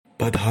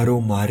पधारो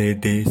मारे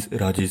देश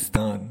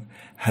राजस्थान।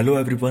 हेलो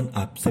एवरीवन,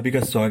 आप सभी का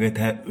स्वागत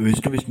है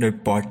विष्णु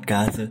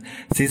पॉडकास्ट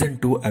सीजन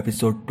 2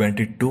 एपिसोड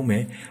 22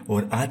 में।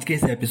 और आज के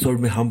इस एपिसोड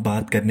में हम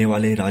बात करने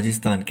वाले हैं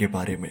राजस्थान के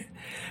बारे में।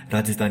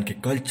 राजस्थान के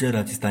कल्चर,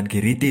 राजस्थान के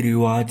रीति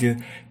रिवाज,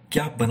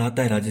 क्या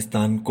बनाता है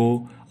राजस्थान को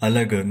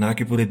अलग, ना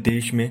कि पूरे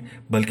देश में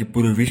बल्कि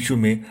पूरे विश्व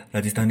में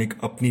राजस्थान एक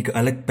अपनी एक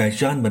अलग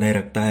पहचान बनाए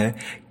रखता है।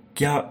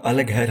 क्या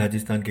अलग है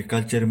राजस्थान के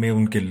कल्चर में,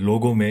 उनके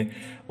लोगों में,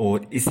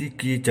 और इसी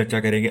की चर्चा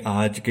करेंगे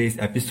आज के इस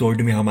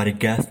एपिसोड में हमारे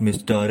गेस्ट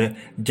मिस्टर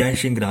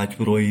जयसिंह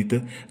राजपुरोहित,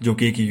 जो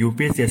कि एक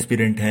यूपीएससी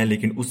एस्पिरेंट हैं,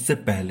 लेकिन उससे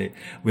पहले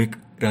वो एक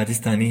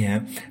राजस्थानी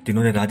हैं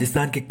जिन्होंने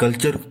राजस्थान के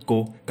कल्चर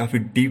को काफ़ी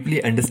डीपली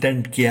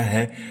अंडरस्टैंड किया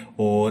है।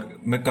 और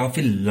मैं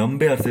काफ़ी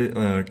लंबे अरसे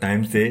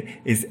टाइम से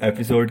इस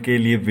एपिसोड के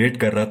लिए वेट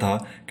कर रहा था,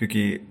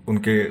 क्योंकि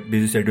उनके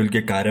बिजी शेड्यूल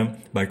के कारण,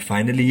 बट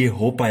फाइनली ये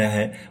हो पाया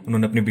है।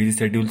 उन्होंने अपने बिजी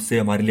शेड्यूल से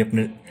हमारे लिए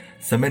अपने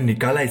समय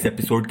निकाला इस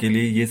एपिसोड के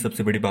लिए, ये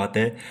सबसे बड़ी बात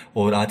है।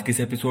 और आज के इस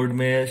एपिसोड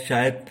में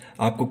शायद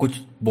आपको कुछ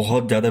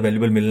बहुत ज़्यादा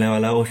वैल्यूबल मिलने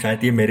वाला है, और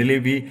शायद ये मेरे लिए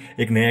भी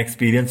एक नया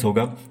एक्सपीरियंस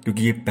होगा,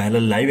 क्योंकि ये पहला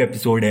लाइव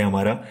एपिसोड है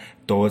हमारा।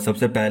 तो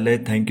सबसे पहले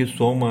thank you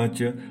so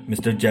much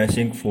mister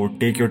Jaisingh for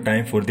take your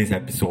time for this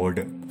episode.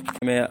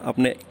 मैं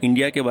अपने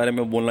इंडिया के बारे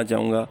में बोलना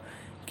चाहूँगा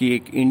कि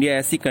एक इंडिया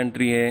ऐसी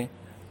कंट्री है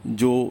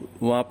जो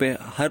वहाँ पे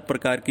हर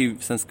प्रकार की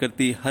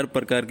संस्कृति, हर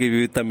प्रकार की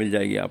विविधता मिल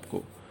जाएगी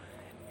आपको।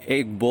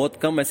 एक बहुत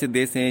कम ऐसे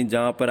देश हैं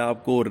जहाँ पर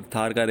आपको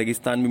थार का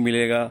रेगिस्तान भी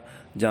मिलेगा,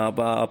 जहाँ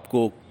पर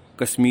आपको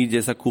कश्मीर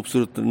जैसा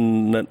खूबसूरत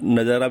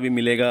नज़ारा भी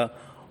मिलेगा,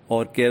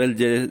 और केरल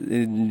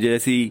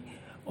जैसी,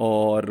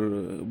 और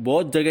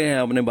बहुत जगह है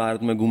अपने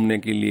भारत में घूमने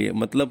के लिए।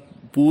 मतलब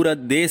पूरा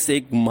देश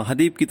एक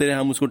महाद्वीप की तरह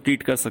हम उसको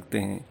ट्रीट कर सकते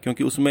हैं,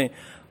 क्योंकि उसमें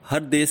हर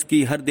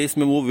देश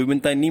में वो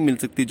विभिन्नताएं नहीं मिल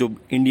सकती जो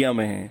इंडिया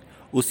में है।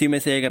 उसी में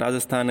से एक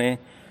राजस्थान है।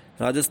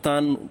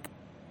 राजस्थान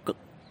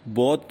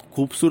बहुत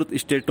खूबसूरत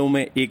स्टेटों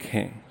में एक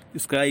है।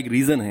 इसका एक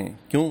रीज़न है,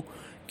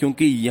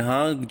 क्योंकि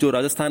यहाँ जो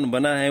राजस्थान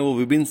बना है वो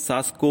विभिन्न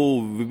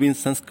शासकों, विभिन्न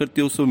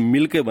संस्कृतियों से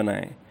मिलकर बना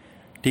है।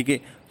 ठीक है,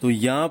 तो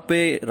यहाँ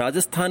पे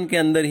राजस्थान के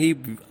अंदर ही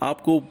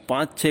आपको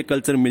 5-6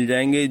 कल्चर मिल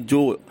जाएंगे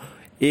जो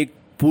एक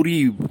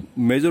पूरी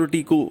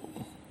मेजोरिटी को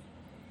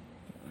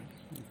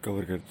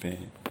कवर करते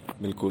हैं।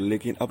 बिल्कुल,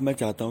 लेकिन अब मैं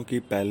चाहता हूँ कि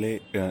पहले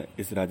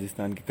इस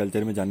राजस्थान के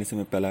कल्चर में जाने से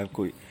मैं पहले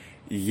आपको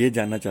ये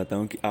जानना चाहता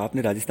हूँ कि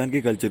आपने राजस्थान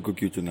के कल्चर को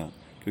क्यों चुना,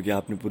 क्योंकि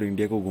आपने पूरे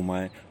इंडिया को घुमा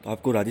है। तो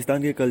आपको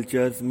राजस्थान के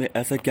कल्चर्स में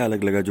ऐसा क्या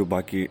अलग लगा जो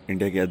बाकी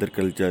इंडिया के अदर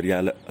कल्चर या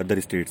अदर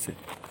स्टेट से?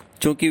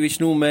 क्योंकि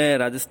विष्णु, मैं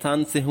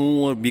राजस्थान से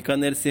हूँ और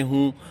बीकानेर से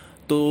हूँ,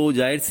 तो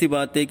जाहिर सी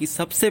बात है कि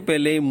सबसे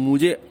पहले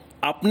मुझे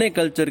अपने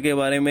कल्चर के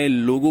बारे में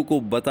लोगों को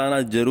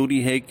बताना ज़रूरी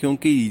है,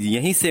 क्योंकि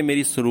यहीं से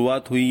मेरी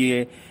शुरुआत हुई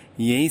है,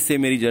 यहीं से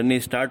मेरी जर्नी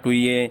स्टार्ट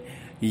हुई है,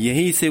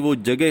 यहीं से वो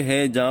जगह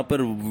है जहाँ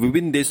पर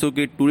विभिन्न देशों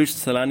के टूरिस्ट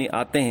सैलानी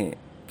आते हैं।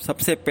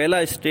 सबसे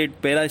पहला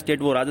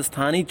स्टेट वो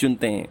राजस्थान ही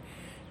चुनते हैं,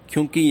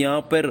 क्योंकि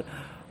यहाँ पर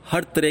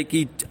हर तरह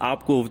की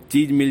आपको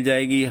चीज़ मिल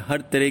जाएगी,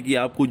 हर तरह की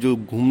आपको जो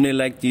घूमने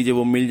लायक चीज़ है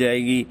वो मिल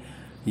जाएगी।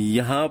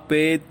 यहाँ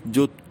पे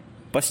जो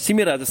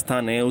पश्चिमी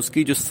राजस्थान है,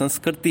 उसकी जो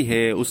संस्कृति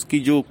है, उसकी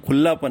जो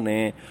खुलापन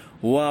है,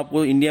 वो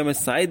आपको इंडिया में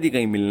शायद ही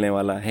कहीं मिलने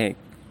वाला है।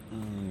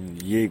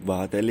 ये एक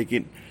बात है,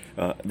 लेकिन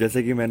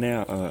जैसे कि मैंने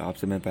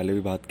आपसे मैं पहले भी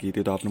बात की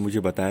थी, तो आपने मुझे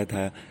बताया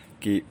था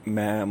कि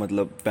मैं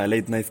मतलब पहले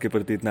इतना इसके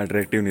प्रति इतना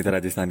अट्रैक्टिव नहीं था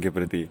राजस्थान के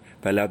प्रति।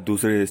 पहले आप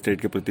दूसरे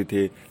स्टेट के प्रति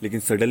थे, लेकिन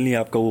सडनली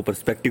आपका वो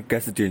पर्सपेक्टिव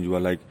कैसे चेंज हुआ?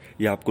 लाइक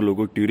ये आपको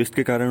लोगों टूरिस्ट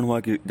के कारण हुआ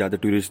कि ज़्यादा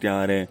टूरिस्ट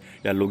यहाँ आ रहे हैं,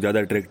 या लोग ज़्यादा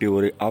अट्रैक्टिव हो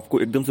रहे हैं? आपको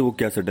एकदम से वो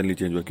क्या सडनली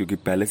चेंज हुआ, क्योंकि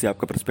पहले से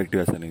आपका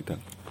पर्सपेक्टिव ऐसा नहीं था?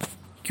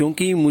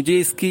 क्योंकि मुझे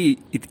इसकी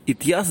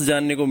इतिहास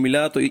जानने को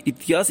मिला। तो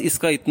इतिहास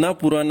इसका इतना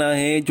पुराना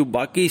है, जो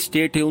बाकी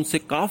स्टेट है उनसे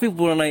काफ़ी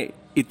पुराना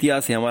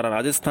इतिहास है हमारा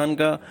राजस्थान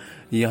का।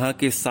 यहाँ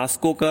के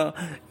शासकों का,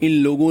 इन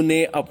लोगों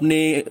ने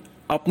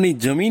अपनी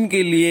जमीन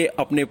के लिए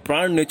अपने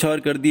प्राण न्यौछावर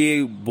कर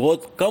दिए।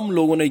 बहुत कम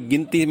लोगों ने,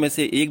 गिनती में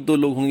से 1-2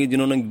 लोग होंगे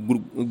जिन्होंने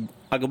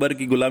अकबर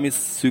की गुलामी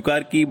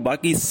स्वीकार की।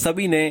 बाकी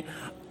सभी ने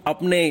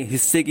अपने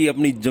हिस्से की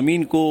अपनी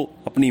जमीन को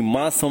अपनी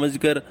माँ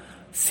समझकर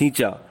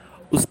सींचा।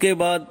 उसके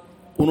बाद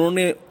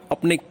उन्होंने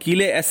अपने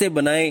किले ऐसे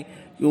बनाए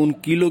कि उन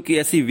किलों की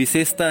ऐसी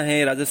विशेषता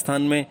है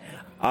राजस्थान में,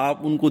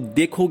 आप उनको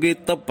देखोगे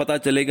तब पता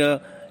चलेगा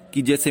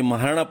कि जैसे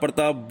महाराणा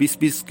प्रताप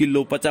 20-20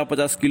 किलो,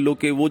 50-50 किलो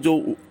के, वो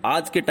जो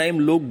आज के टाइम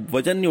लोग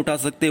वजन नहीं उठा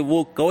सकते,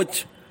 वो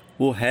कवच,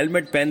 वो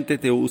हेलमेट पहनते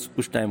थे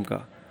उस टाइम का।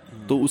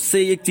 तो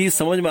उससे एक चीज़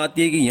समझ में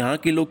आती है कि यहाँ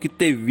के लोग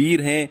कितने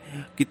वीर हैं,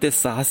 कितने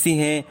साहसी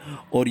हैं,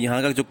 और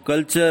यहाँ का जो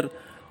कल्चर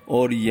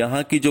और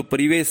यहाँ की जो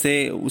परिवेश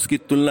है उसकी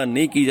तुलना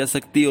नहीं की जा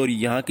सकती। और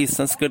यहाँ की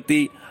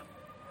संस्कृति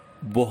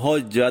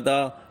बहुत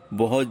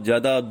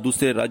ज़्यादा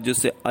दूसरे राज्यों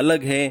से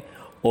अलग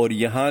है, और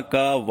यहाँ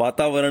का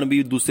वातावरण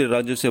भी दूसरे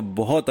राज्यों से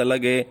बहुत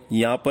अलग है।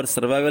 यहाँ पर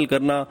सर्वाइवल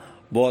करना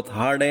बहुत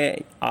हार्ड है,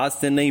 आज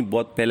से नहीं,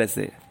 बहुत पहले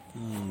से।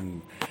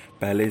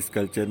 पहले इस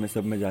कल्चर में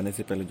सब में जाने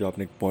से पहले जो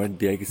आपने एक पॉइंट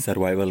दिया है कि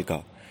सर्वाइवल का,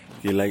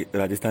 कि लाइक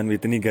राजस्थान में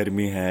इतनी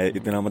गर्मी है,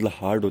 इतना मतलब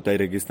हार्ड होता है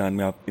रेगिस्तान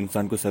में आप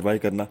इंसान को सर्वाइव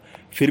करना,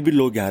 फिर भी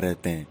लोग यहाँ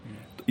रहते हैं।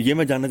 तो ये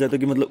मैं जानना चाहता हूँ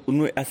कि मतलब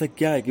उनमें ऐसा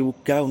क्या है कि वो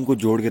क्या उनको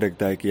जोड़ के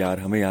रखता है कि यार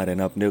हमें यहाँ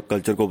रहना, अपने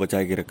कल्चर को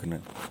बचा के रखना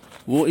है?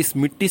 वो इस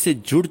मिट्टी से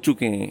जुड़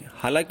चुके हैं।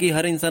 हालांकि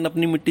हर इंसान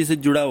अपनी मिट्टी से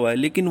जुड़ा हुआ है,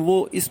 लेकिन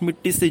वो इस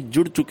मिट्टी से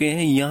जुड़ चुके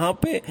हैं। यहाँ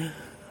पे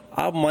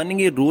आप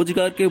मानेंगे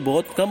रोजगार के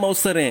बहुत कम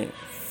अवसर हैं,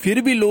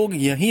 फिर भी लोग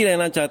यहीं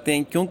रहना चाहते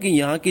हैं, क्योंकि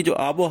यहाँ की जो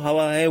आबो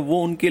हवा है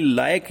वो उनके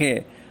लायक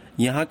है।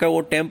 यहाँ का वो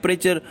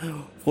टेम्परेचर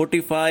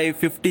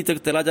 45-50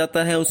 तक चला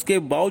जाता है, उसके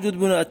बावजूद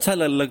भी उन्हें अच्छा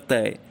लगता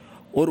है।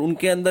 और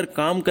उनके अंदर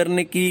काम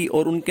करने की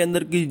और उनके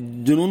अंदर की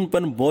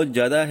जुनूनपन बहुत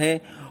ज़्यादा है।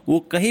 वो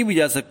कहीं भी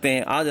जा सकते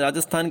हैं। आज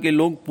राजस्थान के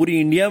लोग पूरी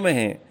इंडिया में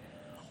हैं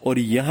और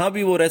यहाँ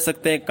भी वो रह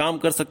सकते हैं, काम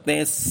कर सकते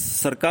हैं।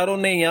 सरकारों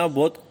ने यहाँ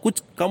बहुत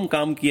कुछ कम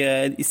काम किया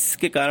है,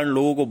 इसके कारण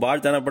लोगों को बाहर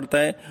जाना पड़ता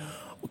है,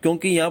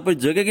 क्योंकि यहाँ पर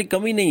जगह की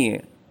कमी नहीं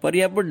है, पर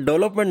यहाँ पर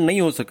डेवलपमेंट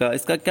नहीं हो सका।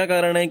 इसका क्या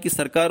कारण है कि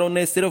सरकारों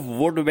ने सिर्फ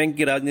वोट बैंक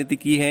की राजनीति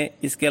की है,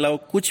 इसके अलावा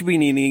कुछ भी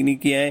नहीं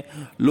किया है।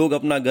 लोग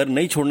अपना घर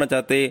नहीं छोड़ना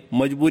चाहते,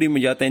 मजबूरी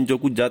में जाते हैं, जो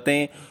कुछ जाते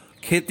हैं।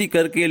 खेती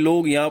करके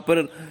लोग यहाँ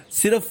पर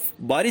सिर्फ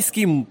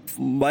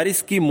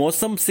बारिश की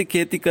मौसम से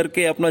खेती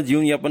करके अपना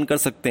जीवन यापन कर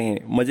सकते हैं।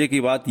 मजे की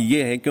बात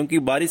यह है, क्योंकि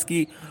बारिश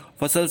की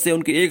फसल से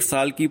उनके एक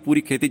साल की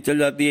पूरी खेती चल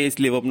जाती है,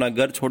 इसलिए वो अपना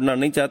घर छोड़ना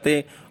नहीं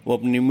चाहते, वो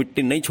अपनी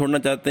मिट्टी नहीं छोड़ना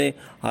चाहते।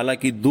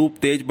 हालांकि धूप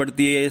तेज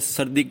पड़ती है,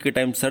 सर्दी के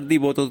टाइम सर्दी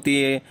बहुत होती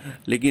है,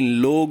 लेकिन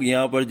लोग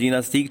यहाँ पर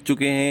जीना सीख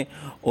चुके हैं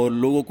और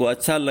लोगों को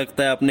अच्छा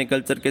लगता है अपने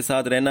कल्चर के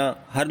साथ रहना।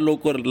 हर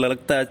लोग को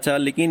लगता है अच्छा,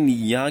 लेकिन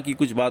यहाँ की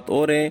कुछ बात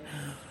और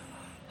है।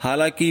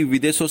 हालांकि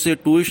विदेशों से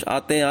टूरिस्ट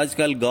आते हैं,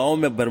 आजकल गाँव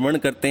में भ्रमण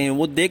करते हैं,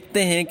 वो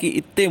देखते हैं कि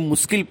इतने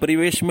मुश्किल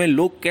परिवेश में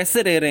लोग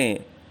कैसे रह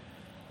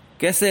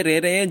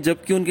रहे हैं,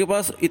 जबकि उनके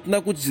पास इतना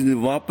कुछ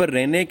वहाँ पर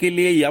रहने के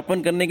लिए,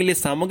 यापन करने के लिए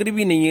सामग्री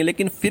भी नहीं है,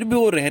 लेकिन फिर भी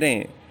वो रह रहे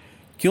हैं।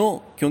 क्यों?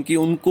 क्योंकि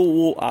उनको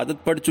वो आदत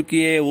पड़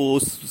चुकी है, वो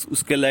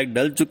उसके लायक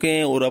डल चुके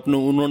हैं और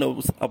उन्होंने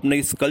अपने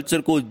इस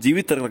कल्चर को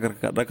जीवित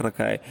रख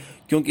रखा है।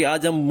 क्योंकि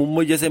आज हम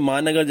मुंबई जैसे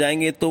महानगर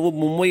जाएंगे तो वो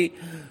मुंबई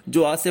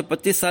जो आज से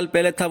 25 साल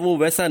पहले था वो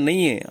वैसा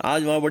नहीं है।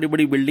 आज वहाँ बड़ी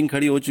बड़ी बिल्डिंग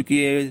खड़ी हो चुकी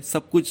है,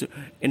 सब कुछ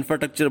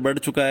इंफ्रास्ट्रक्चर बढ़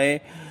चुका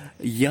है।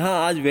 यहाँ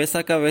आज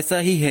वैसा का वैसा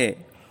ही है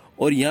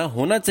और यहाँ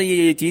होना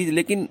चाहिए ये चीज़,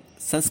 लेकिन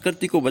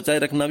संस्कृति को बचाए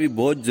रखना भी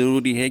बहुत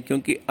ज़रूरी है,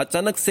 क्योंकि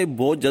अचानक से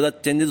बहुत ज़्यादा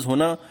चेंजेस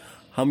होना,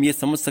 हम ये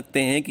समझ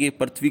सकते हैं कि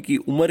पृथ्वी की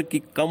उम्र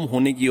की कम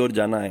होने की ओर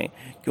जाना है।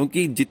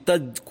 क्योंकि जितना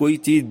कोई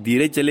चीज़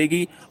धीरे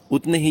चलेगी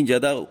उतने ही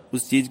ज़्यादा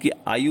उस चीज़ की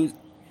आयु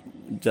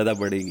ज़्यादा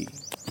बढ़ेगी।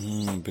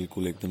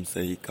 बिल्कुल एकदम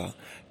सही कहा।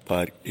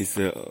 पर इस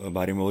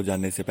बारे में वो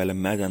जानने से पहले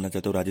मैं जानना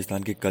चाहता हूँ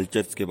राजस्थान के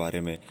कल्चर्स के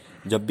बारे में।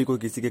 जब भी कोई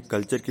किसी के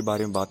कल्चर के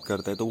बारे में बात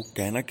करता है तो वो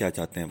कहना क्या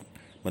चाहते हैं,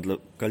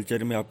 मतलब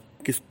कल्चर में आप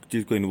किस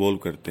चीज़ को इन्वॉल्व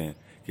करते हैं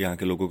कि यहाँ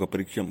के लोगों का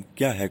परिश्रम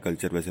क्या है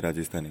कल्चर वैसे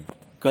राजस्थानी?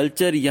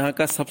 कल्चर यहाँ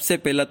का सबसे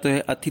पहला तो है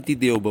अतिथि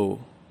देवो भव।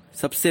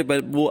 सबसे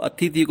पहले वो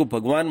अतिथि को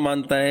भगवान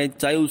मानता है,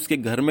 चाहे उसके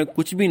घर में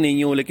कुछ भी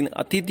नहीं हो, लेकिन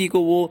अतिथि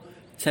को वो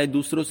चाहे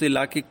दूसरों से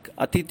लाके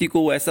अतिथि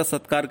को वो ऐसा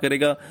सत्कार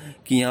करेगा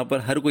कि यहाँ पर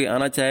हर कोई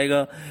आना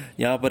चाहेगा।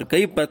 यहाँ पर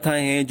कई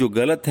प्रथाएं हैं जो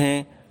गलत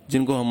हैं,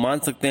 जिनको हम मान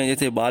सकते हैं,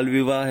 जैसे बाल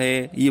विवाह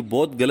है, ये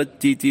बहुत गलत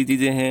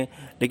चीज़ें हैं।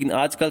 लेकिन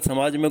आजकल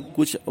समाज में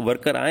कुछ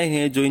वर्कर आए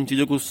हैं जो इन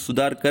चीज़ों को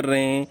सुधार कर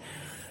रहे हैं।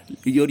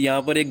 और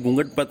यहाँ पर एक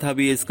घूंघट प्रथा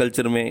भी है इस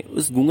कल्चर में।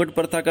 उस घूंघट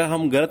प्रथा का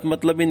हम गलत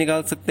मतलब भी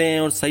निकाल सकते हैं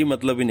और सही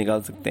मतलब भी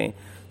निकाल सकते हैं।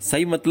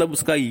 सही मतलब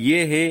उसका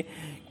ये है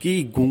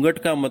कि घूंघट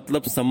का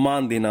मतलब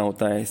सम्मान देना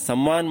होता है।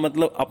 सम्मान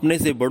मतलब अपने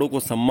से बड़ों को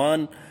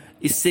सम्मान।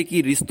 इससे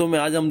कि रिश्तों में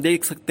आज हम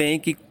देख सकते हैं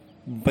कि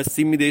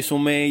पश्चिमी देशों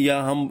में या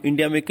हम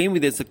इंडिया में कहीं भी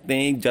देख सकते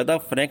हैं, ज़्यादा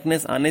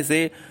फ्रैंकनेस आने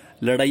से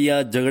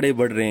लड़ाइयाँ झगड़े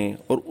बढ़ रहे हैं।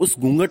 और उस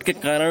घूंघट के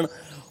कारण,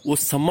 वो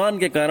सम्मान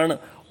के कारण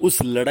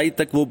उस लड़ाई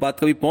तक वो बात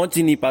कभी पहुंच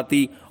ही नहीं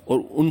पाती और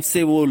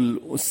उनसे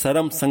वो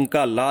शर्म,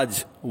 शंका,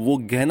 लाज वो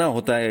गहना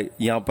होता है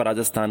यहाँ पर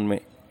राजस्थान में।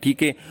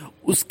 ठीक है,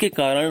 उसके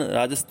कारण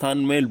राजस्थान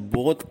में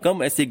बहुत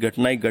कम ऐसी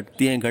घटनाएं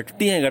घटती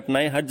हैं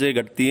घटनाएं हर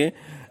जगह घटती है,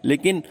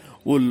 लेकिन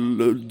वो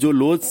जो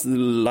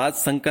लाज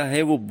शंका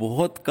है वो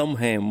बहुत कम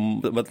है,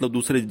 मतलब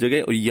दूसरे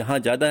जगह, और यहाँ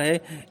ज़्यादा है।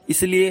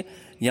 इसलिए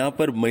यहाँ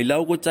पर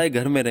महिलाओं को चाहे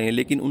घर में रहें,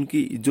 लेकिन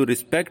उनकी जो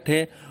रिस्पेक्ट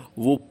है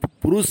वो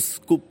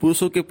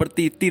पुरुषों के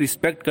प्रति इतनी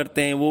रिस्पेक्ट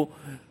करते हैं,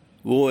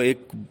 वो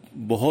एक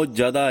बहुत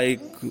ज़्यादा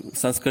एक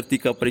संस्कृति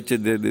का परिचय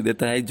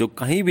देता है जो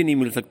कहीं भी नहीं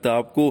मिल सकता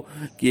आपको।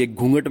 कि एक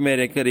घूंघट में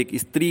रहकर एक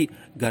स्त्री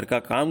घर का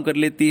काम कर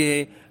लेती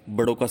है,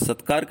 बड़ों का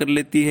सत्कार कर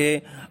लेती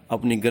है,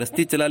 अपनी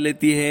गृहस्थी चला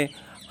लेती है,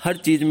 हर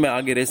चीज़ में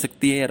आगे रह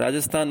सकती है।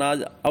 राजस्थान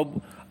आज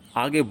अब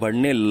आगे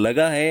बढ़ने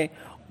लगा है,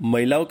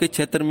 महिलाओं के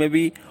क्षेत्र में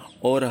भी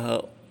और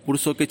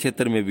पुरुषों के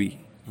क्षेत्र में भी।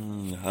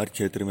 हर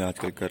क्षेत्र में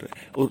आजकल कर रहे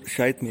हैं। और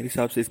शायद मेरे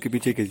हिसाब से इसके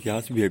पीछे एक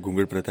इतिहास भी है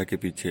घूंघट प्रथा के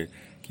पीछे,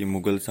 कि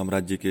मुगल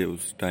साम्राज्य के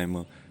उस टाइम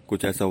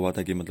कुछ ऐसा हुआ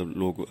था कि मतलब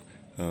लोग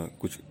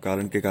कुछ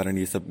कारण के कारण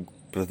ये सब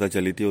प्रथा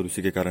चली थी और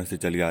उसी के कारण से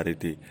चली आ रही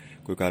थी,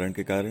 कोई कारण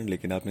के कारण।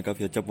 लेकिन आपने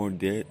काफ़ी अच्छा पॉइंट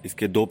दिया है,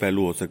 इसके दो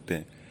पहलू हो सकते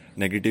हैं,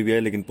 नेगेटिव भी है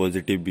लेकिन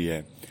पॉजिटिव भी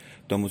है,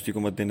 तो हम उसी को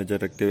मद्देनजर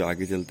रखते हुए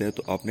आगे चलते हैं।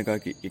 तो आपने कहा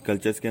कि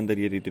कल्चर्स के अंदर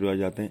ये रीति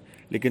रिवाज आते हैं,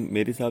 लेकिन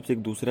मेरे हिसाब से एक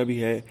दूसरा भी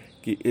है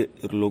कि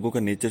लोगों का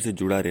नेचर से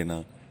जुड़ा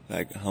रहना।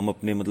 हम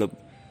अपने मतलब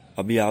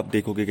अभी आप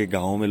देखोगे कि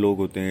गाँव में लोग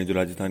होते हैं जो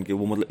राजस्थान के,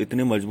 वो मतलब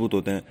इतने मजबूत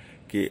होते हैं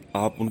कि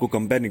आप उनको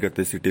कंपेयर नहीं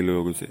करते सिटी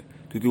लोगों से,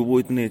 क्योंकि वो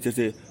इतने नेचर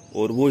से,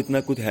 और वो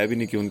इतना कुछ है भी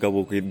नहीं कि उनका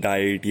वो कोई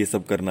डाइट ये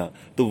सब करना।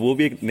 तो वो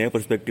भी एक नया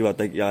पर्सपेक्टिव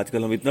आता है कि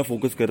आजकल हम इतना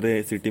फोकस कर रहे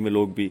हैं सिटी में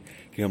लोग भी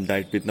कि हम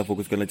डाइट पे इतना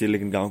फोकस करना चाहिए,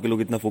 लेकिन गांव के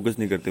लोग इतना फोकस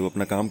नहीं करते, वो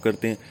अपना काम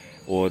करते हैं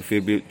और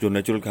फिर भी जो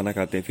नेचुरल खाना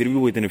खाते हैं फिर भी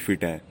वो इतने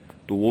फिट हैं।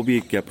 तो वो भी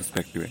एक क्या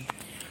पर्सपेक्टिव है।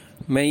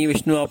 मैं ये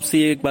विष्णु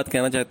आपसे एक बात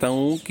कहना चाहता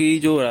हूँ कि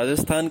जो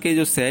राजस्थान के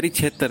जो शहरी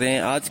क्षेत्र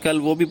हैं आजकल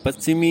वो भी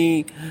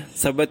पश्चिमी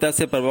सभ्यता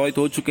से प्रभावित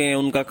हो चुके हैं,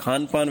 उनका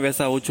खान पान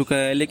वैसा हो चुका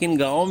है। लेकिन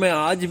गांव में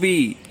आज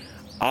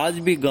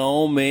भी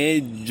गांव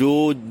में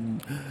जो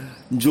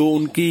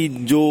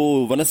उनकी जो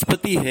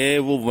वनस्पति है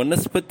वो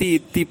वनस्पति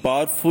इतनी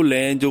पावरफुल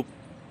है, जो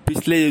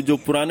पिछले जो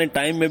पुराने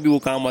टाइम में भी वो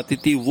काम आती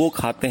थी वो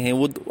खाते हैं।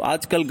 वो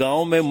आजकल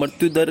गांव में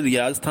मृत्यु दर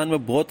राजस्थान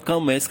में बहुत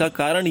कम है। इसका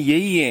कारण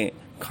यही है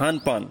खान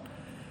पान।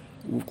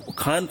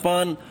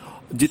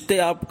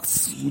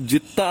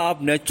 जितना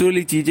आप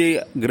नेचुरली चीजें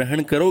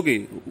ग्रहण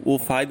करोगे वो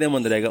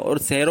फायदेमंद रहेगा। और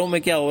शहरों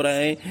में क्या हो रहा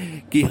है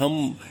कि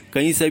हम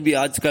कहीं से भी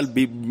आजकल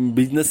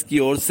बिजनेस की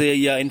ओर से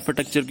या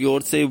इंफ्रास्ट्रक्चर की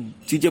ओर से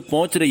चीजें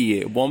पहुंच रही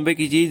है। बॉम्बे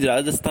की चीज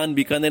राजस्थान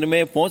बीकानेर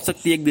में पहुंच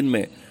सकती है एक दिन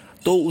में।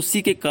 तो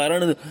उसी के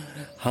कारण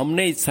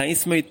हमने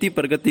साइंस में इतनी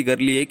प्रगति कर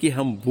ली है कि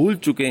हम भूल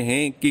चुके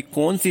हैं कि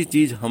कौन सी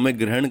चीज हमें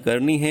ग्रहण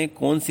करनी है,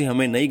 कौन सी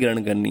हमें नहीं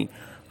ग्रहण करनी।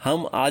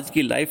 हम आज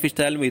की लाइफ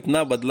स्टाइल में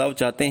इतना बदलाव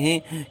चाहते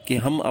हैं कि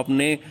हम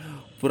अपने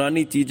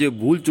पुरानी चीजें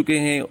भूल चुके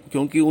हैं,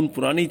 क्योंकि उन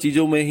पुरानी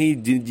चीजों में ही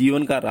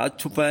जीवन का राज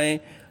छुपा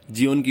है,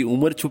 जीवन की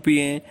उम्र छुपी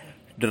है।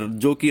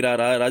 जो कि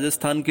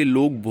राजस्थान के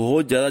लोग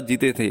बहुत ज्यादा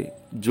जीते थे।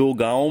 जो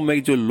गाँव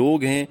में जो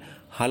लोग हैं,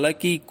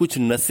 हालांकि कुछ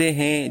नशे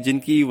हैं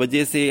जिनकी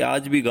वजह से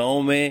आज भी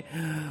गांव में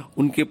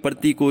उनके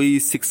प्रति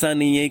कोई शिक्षा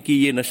नहीं है कि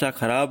ये नशा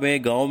खराब है।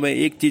 गांव में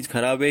एक चीज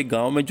खराब है,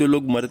 गांव में जो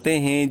लोग मरते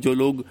हैं, जो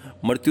लोग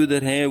मृत्यु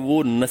दर हैं,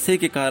 वो नशे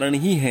के कारण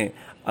ही हैं।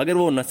 अगर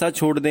वो नशा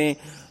छोड़ दें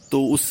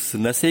तो उस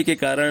नशे के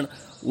कारण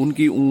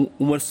उनकी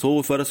उम्र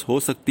 100 वर्ष हो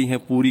सकती है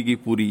पूरी की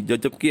पूरी,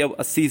 जबकि अब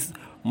 80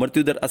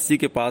 मृत्यु दर 80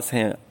 के पास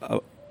है।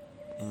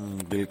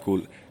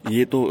 बिल्कुल।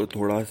 ये तो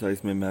थोड़ा सा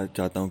इसमें मैं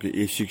चाहता हूँ कि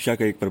ये शिक्षा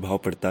का एक प्रभाव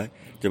पड़ता है।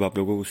 जब आप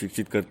लोगों को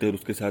शिक्षित करते हैं और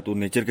उसके साथ वो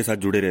नेचर के साथ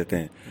जुड़े रहते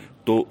हैं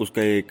तो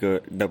उसका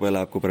एक डबल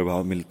आपको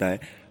प्रभाव मिलता है।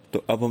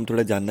 तो अब हम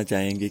थोड़ा जानना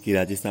चाहेंगे कि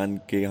राजस्थान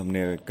के,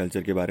 हमने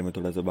कल्चर के बारे में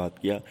थोड़ा सा बात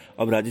किया,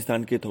 अब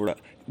राजस्थान के थोड़ा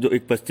जो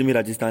एक पश्चिमी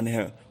राजस्थान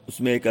है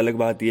उसमें एक अलग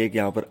बात यह है कि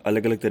यहाँ पर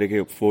अलग अलग तरह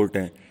के फोर्ट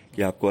हैं,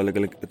 कि आपको अलग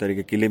अलग तरह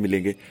के किले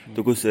मिलेंगे।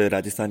 तो कुछ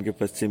राजस्थान के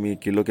पश्चिमी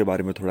किलों के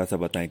बारे में थोड़ा सा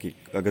बताएं कि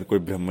अगर कोई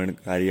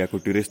भ्रमणकारी या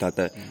कोई टूरिस्ट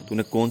आता है तो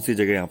उन्हें कौन सी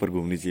जगह यहाँ पर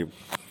घूमनी चाहिए।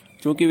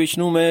 क्योंकि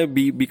विष्णु मैं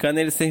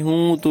बीकानेर से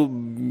हूँ, तो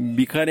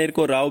बीकानेर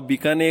को राव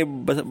बीकानेर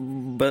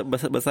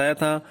बसाया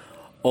था,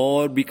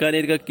 और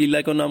बीकानेर का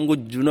किला का नाम को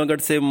जूनागढ़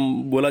से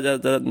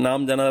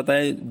नाम जाना जाता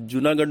है।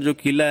 जूनागढ़ जो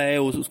किला है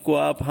उसको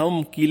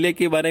हम किले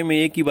के बारे में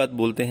एक ही बात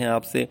बोलते हैं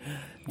आपसे,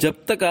 जब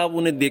तक आप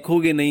उन्हें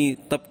देखोगे नहीं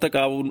तब तक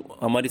आप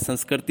हमारी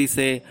संस्कृति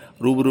से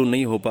रूबरू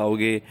नहीं हो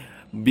पाओगे।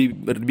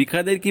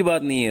 बीकानेर की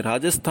बात नहीं है,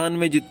 राजस्थान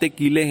में जितने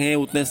किले हैं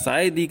उतने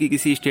शायद ही कि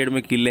किसी स्टेट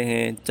में किले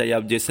हैं। चाहे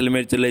आप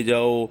जैसलमेर चले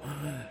जाओ,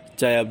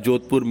 चाहे आप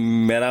जोधपुर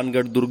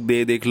मेहरानगढ़ दुर्ग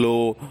देख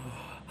लो,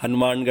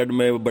 हनुमानगढ़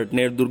में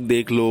बटनेर दुर्ग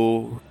देख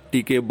लो,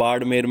 टीके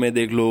बाड़मेर में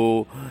देख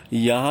लो।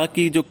 यहाँ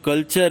की जो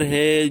कल्चर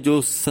है,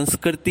 जो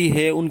संस्कृति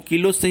है, उन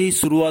किलों से ही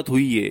शुरुआत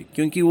हुई है,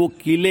 क्योंकि वो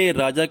किले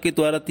राजा के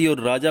द्वारा थी और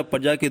राजा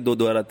प्रजा के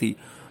द्वारा थी।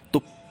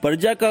 तो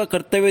प्रजा का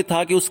कर्तव्य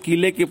था कि उस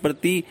किले के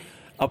प्रति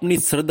अपनी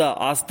श्रद्धा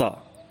आस्था,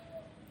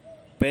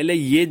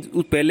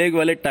 पहले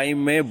वाले टाइम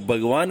में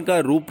भगवान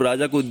का रूप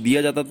राजा को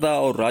दिया जाता था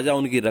और राजा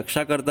उनकी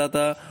रक्षा करता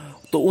था।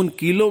 तो उन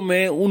किलों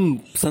में उन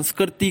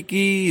संस्कृति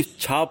की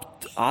छाप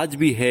आज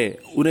भी है,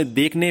 उन्हें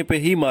देखने पे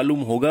ही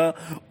मालूम होगा।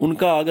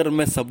 उनका अगर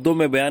मैं शब्दों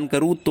में बयान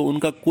करूं तो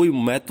उनका कोई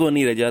महत्व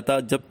नहीं रह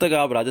जाता। जब तक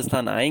आप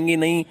राजस्थान आएंगे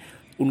नहीं,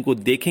 उनको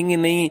देखेंगे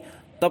नहीं,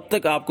 तब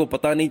तक आपको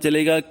पता नहीं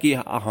चलेगा कि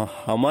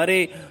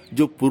हमारे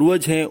जो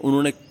पूर्वज हैं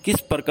उन्होंने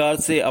किस प्रकार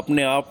से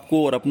अपने आप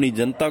को और अपनी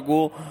जनता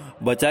को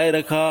बचाए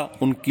रखा।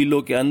 उन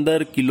किलों के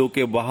अंदर, किलों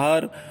के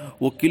बाहर,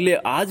 वो किले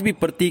आज भी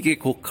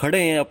प्रतीक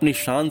खड़े हैं अपनी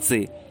शान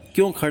से।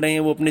 क्यों खड़े हैं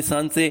वो अपनी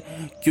शान से?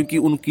 क्योंकि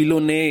उन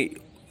किलों ने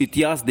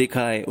इतिहास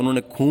देखा है,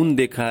 उन्होंने खून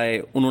देखा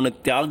है, उन्होंने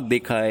त्याग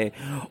देखा है,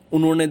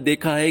 उन्होंने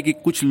देखा है कि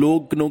कुछ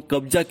लोग ने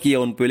कब्जा किया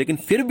उन पे, लेकिन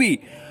फिर भी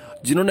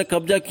जिन्होंने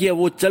कब्जा किया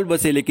वो चल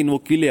बसे, लेकिन वो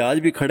किले आज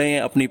भी खड़े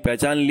हैं, अपनी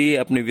पहचान लिए,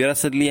 अपनी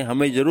विरासत लिए।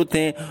 हमें जरूरत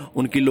है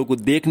उन किलों को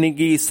देखने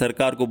की,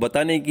 सरकार को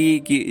बताने की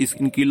कि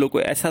इन किलों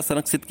को ऐसा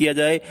संरक्षित किया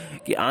जाए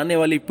कि आने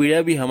वाली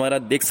पीढ़ियां भी हमारा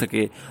देख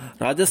सके।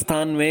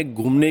 राजस्थान में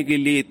घूमने के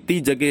लिए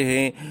इतनी जगह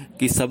है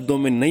कि शब्दों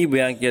में नहीं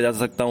बयान किया जा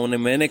सकता उन्हें।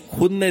 मैंने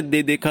खुद ने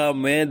देखा,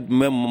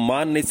 मैं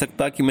मान नहीं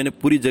सकता कि मैंने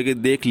पूरी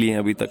जगह देख ली है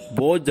अभी तक।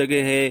 बहुत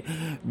जगह है,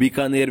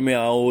 बीकानेर में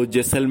आओ,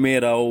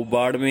 जैसलमेर आओ,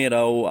 बाड़मेर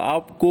आओ,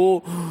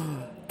 आपको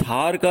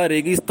थार का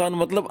रेगिस्तान,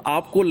 मतलब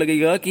आपको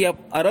लगेगा कि आप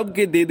अरब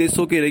के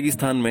देशों के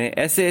रेगिस्तान में हैं।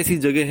 ऐसे ऐसी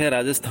जगह है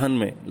राजस्थान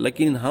में,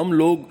 लेकिन हम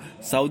लोग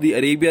सऊदी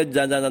अरेबिया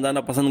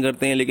जाना पसंद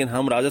करते हैं, लेकिन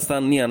हम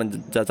राजस्थान नहीं आना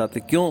चाहते।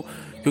 क्यों?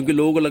 क्योंकि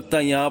लोगों को लगता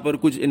है यहाँ पर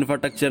कुछ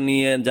इंफ्रास्ट्रक्चर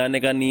नहीं है, जाने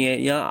का नहीं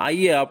है। यहाँ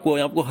आइए,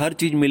 आपको हर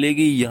चीज़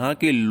मिलेगी। यहाँ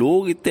के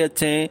लोग इतने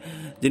अच्छे हैं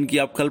जिनकी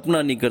आप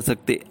कल्पना नहीं कर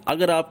सकते।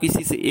 अगर आप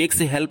किसी से एक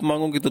से हेल्प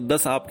मांगोगे तो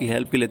 10 आपकी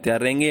हेल्प के लिए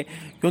तैयार रहेंगे,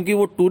 क्योंकि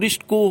वो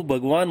टूरिस्ट को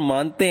भगवान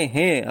मानते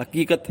हैं।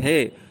 हकीकत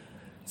है।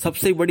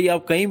 सबसे बड़ी,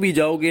 आप कहीं भी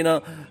जाओगे ना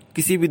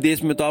किसी भी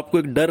देश में, तो आपको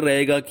एक डर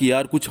रहेगा कि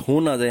यार कुछ हो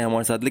ना जाए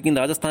हमारे साथ, लेकिन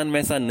राजस्थान में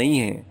ऐसा नहीं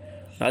है।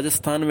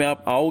 राजस्थान में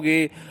आप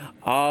आओगे,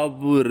 आप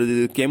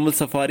कैमल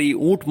सफारी,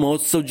 ऊंट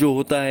महोत्सव जो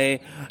होता है,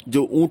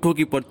 जो ऊंटों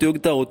की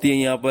प्रतियोगिता होती है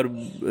यहाँ पर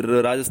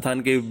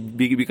राजस्थान के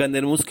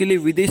बीकानेर में, उसके लिए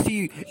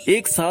विदेशी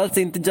 1 साल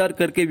से इंतजार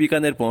करके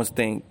बीकानेर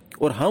पहुंचते हैं,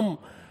 और हम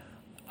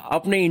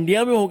अपने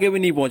इंडिया में होके भी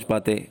नहीं पहुंच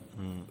पाते।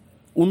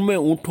 उनमें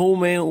ऊंटों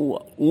में,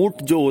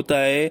 ऊंट जो होता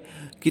है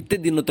कितने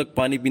दिनों तक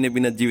पानी पीने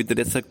बिना जीवित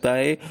रह सकता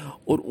है,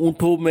 और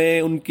ऊंटों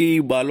में उनकी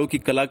बालों की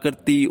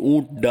कलाकृति,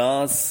 ऊंट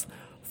dance,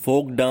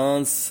 folk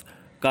dance,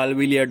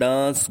 Kalbelia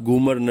dance,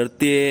 Ghoomar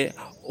नृत्य,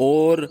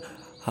 और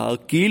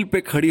कील पे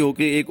खड़ी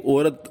होके एक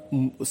औरत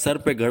सर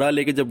पे घड़ा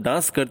लेके जब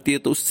डांस करती है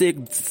तो उससे एक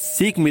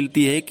सीख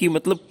मिलती है कि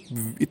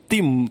मतलब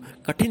इतनी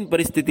कठिन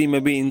परिस्थिति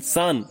में भी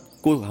इंसान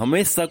को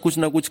हमेशा कुछ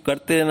ना कुछ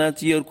करते रहना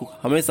चाहिए और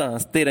हमेशा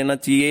हंसते रहना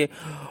चाहिए।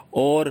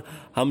 और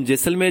हम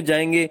जैसलमेर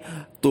जाएंगे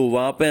तो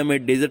वहाँ पे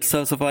हमें डेजर्ट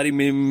सफारी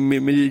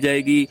मिल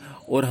जाएगी,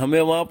 और हमें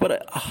वहाँ पर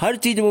हर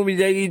चीज़ वो मिल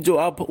जाएगी जो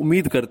आप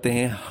उम्मीद करते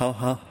हैं।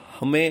 हाँ,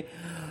 हमें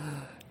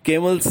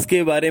कैमल्स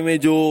के बारे में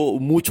जो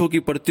मूंछों की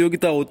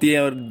प्रतियोगिता होती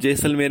है, और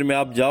जैसलमेर में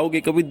आप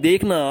जाओगे कभी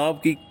देखना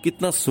आप कि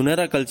कितना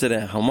सुनहरा कल्चर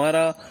है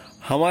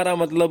हमारा।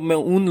 मतलब मैं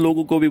उन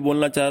लोगों को भी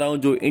बोलना चाह रहा हूँ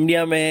जो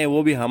इंडिया में है,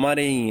 वो भी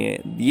हमारे ही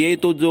हैं। ये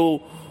तो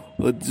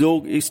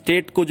जो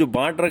स्टेट को जो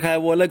बांट रखा है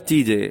वो अलग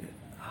चीज़ है।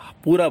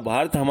 पूरा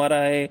भारत हमारा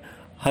है,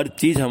 हर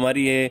चीज़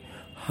हमारी है।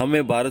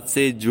 हमें भारत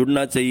से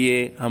जुड़ना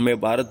चाहिए, हमें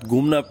भारत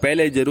घूमना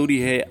पहले जरूरी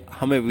है,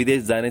 हमें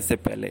विदेश जाने से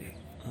पहले।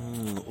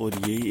 और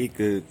यही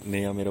एक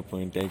नया मेरा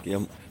पॉइंट है कि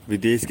हम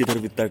विदेश की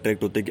तरफ इतना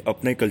अट्रैक्ट होते हैं कि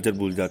अपना ही कल्चर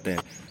भूल जाते हैं।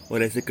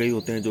 और ऐसे कई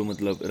होते हैं जो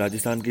मतलब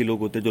राजस्थान के लोग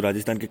होते हैं जो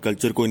राजस्थान के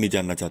कल्चर को ही नहीं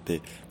जानना चाहते।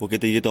 वो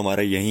कहते हैं ये तो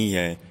हमारा यही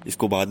है,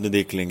 इसको बाद में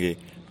देख लेंगे,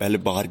 पहले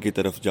बाहर की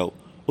तरफ जाओ।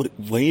 और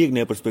वहीं एक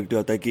नया पर्सपेक्टिव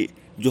आता है कि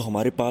जो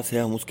हमारे पास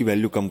है हम उसकी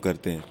वैल्यू कम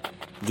करते हैं,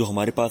 जो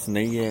हमारे पास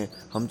नहीं है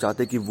हम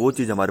चाहते हैं कि वो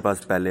चीज़ हमारे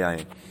पास पहले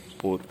आए।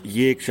 और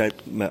ये एक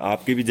शायद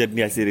आपकी भी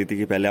जर्नी ऐसी रही थी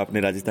कि पहले आपने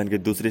राजस्थान के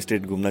दूसरे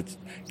स्टेट घूमना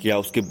किया,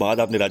 उसके बाद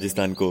आपने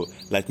राजस्थान को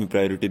लाइफ में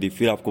प्रायोरिटी दी,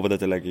 फिर आपको पता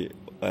चला कि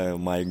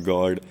माय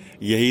गॉड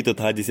यही तो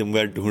था जिसे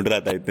मैं ढूंढ रहा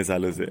था इतने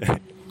सालों से।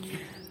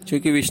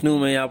 क्योंकि विष्णु,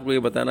 मैं आपको ये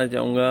बताना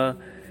चाहूँगा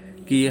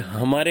कि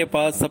हमारे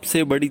पास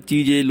सबसे बड़ी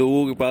चीज़ है,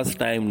 लोगों के पास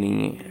टाइम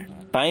नहीं है।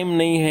 टाइम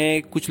नहीं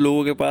है कुछ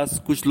लोगों के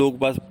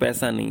पास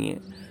पैसा नहीं है।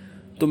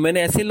 तो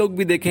मैंने ऐसे लोग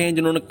भी देखे हैं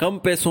जिन्होंने कम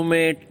पैसों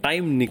में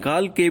टाइम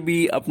निकाल के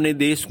भी अपने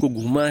देश को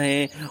घूमा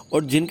है,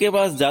 और जिनके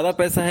पास ज़्यादा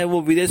पैसा है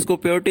वो विदेश को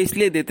प्रायोरिटी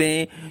इसलिए देते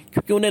हैं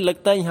क्योंकि उन्हें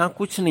लगता है यहाँ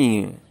कुछ नहीं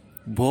है,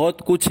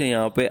 बहुत कुछ है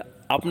यहाँ पे।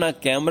 अपना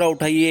कैमरा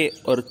उठाइए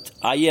और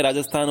आइए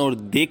राजस्थान और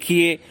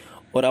देखिए,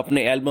 और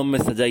अपने एल्बम में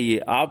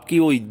सजाइए। आपकी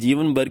वो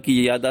जीवन भर की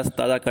याददाश्त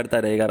ताज़ा करता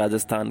रहेगा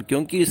राजस्थान,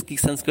 क्योंकि इसकी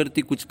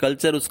संस्कृति, कुछ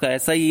कल्चर उसका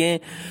ऐसा ही है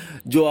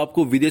जो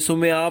आपको विदेशों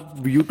में,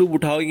 आप यूट्यूब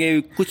उठाओगे,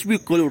 कुछ भी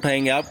खोल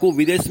उठाएंगे, आपको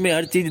विदेश में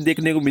हर चीज़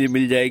देखने को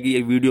मिल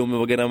जाएगी वीडियो में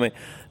वगैरह में।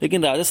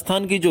 लेकिन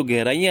राजस्थान की जो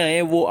गहराइयाँ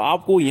हैं वो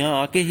आपको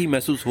यहाँ आके ही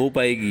महसूस हो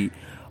पाएगी।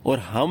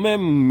 और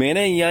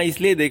मैंने यहाँ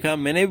इसलिए देखा,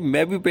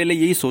 मैं भी पहले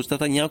यही सोचता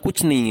था यहाँ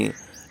कुछ नहीं है,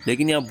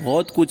 लेकिन यहाँ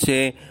बहुत कुछ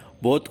है,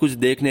 बहुत कुछ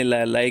देखने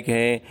लायक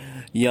है।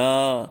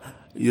 यहाँ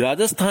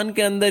राजस्थान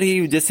के अंदर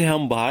ही, जैसे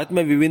हम भारत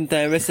में विभिन्नता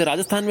है वैसे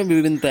राजस्थान में भी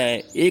विभिन्नता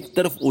है। एक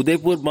तरफ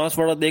उदयपुर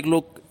बांसवाड़ा देख लो,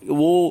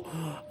 वो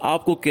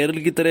आपको केरल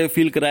की तरह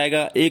फील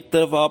कराएगा। एक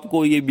तरफ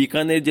आपको ये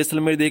बीकानेर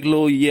जैसलमेर देख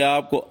लो, ये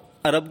आपको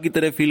अरब की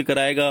तरह फील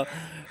कराएगा।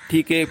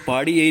 ठीक है,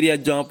 पहाड़ी एरिया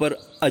जहाँ पर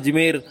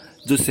अजमेर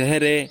जो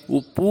शहर है वो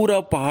पूरा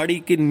पहाड़ी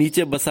के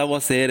नीचे बसा हुआ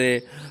शहर है।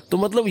 तो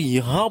मतलब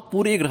यहाँ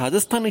पूरे एक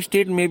राजस्थान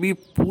स्टेट में भी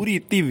पूरी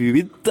इतनी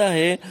विविधता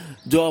है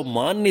जो आप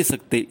मान नहीं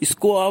सकते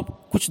इसको। आप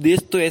कुछ देश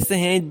तो ऐसे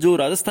हैं जो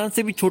राजस्थान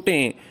से भी छोटे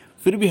हैं,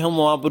 फिर भी हम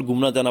वहाँ पर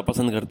घूमना जाना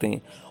पसंद करते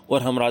हैं,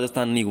 और हम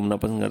राजस्थान नहीं घूमना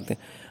पसंद करते।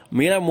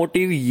 मेरा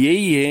मोटिव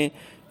यही है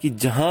कि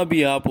जहाँ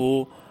भी आप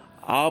हो,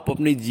 आप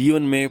अपने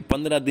जीवन में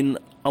 15 दिन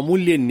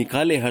अमूल्य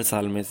निकाले हर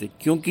साल में से,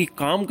 क्योंकि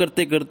काम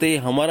करते करते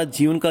हमारा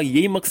जीवन का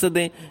यही मकसद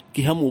है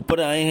कि हम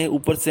ऊपर आए हैं,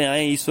 ऊपर से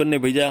आए, ईश्वर ने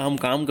भेजा, हम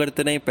काम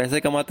करते रहें, पैसे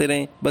कमाते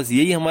रहें, बस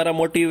यही हमारा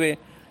मोटिव है।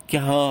 कि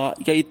हाँ,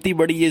 क्या इतनी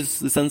बड़ी ये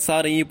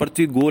संसार है, ये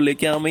पृथ्वी गोल है,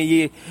 क्या हमें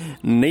ये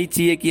नहीं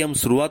चाहिए कि हम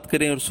शुरुआत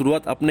करें, और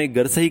शुरुआत अपने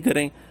घर से ही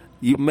करें।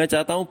 ये मैं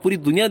चाहता हूँ पूरी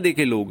दुनिया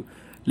देखे लोग,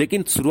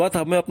 लेकिन शुरुआत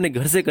हमें अपने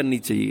घर से करनी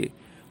चाहिए।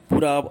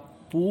 पूरा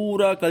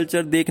पूरा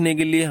कल्चर देखने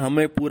के लिए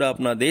हमें पूरा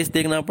अपना देश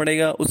देखना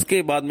पड़ेगा।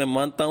 उसके बाद मैं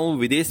मानता हूँ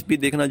विदेश भी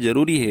देखना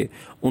जरूरी है,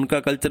 उनका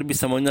कल्चर भी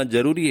समझना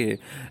जरूरी है,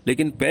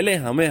 लेकिन पहले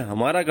हमें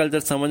हमारा कल्चर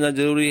समझना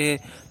जरूरी है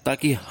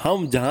ताकि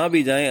हम जहाँ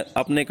भी जाएं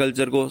अपने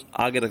कल्चर को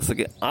आगे रख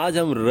सके। आज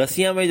हम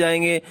रसिया में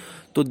जाएंगे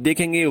तो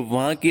देखेंगे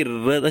वहाँ की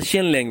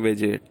रशियन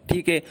लैंग्वेज है,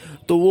 ठीक है,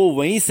 तो वो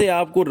वहीं से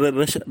आपको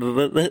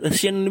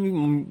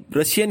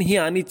रशियन ही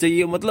आनी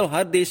चाहिए। मतलब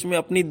हर देश में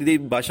अपनी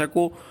भाषा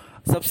को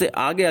सबसे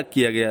आगे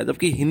किया गया,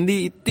 जबकि हिंदी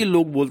इतने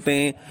लोग बोलते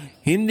हैं,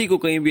 हिंदी को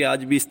कहीं भी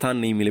आज भी स्थान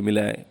नहीं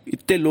मिला है।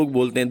 इतने लोग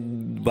बोलते हैं,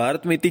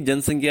 भारत में इतनी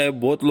जनसंख्या है,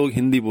 बहुत लोग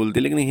हिंदी बोलते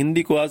हैं, लेकिन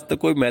हिंदी को आज तक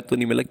कोई महत्व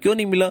नहीं मिला। क्यों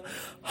नहीं मिला?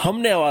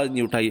 हमने आवाज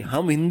नहीं उठाई।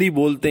 हम हिंदी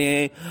बोलते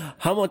हैं,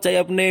 हम चाहे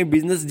अपने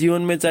बिजनेस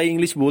जीवन में चाहे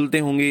इंग्लिश बोलते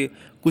होंगे,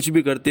 कुछ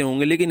भी करते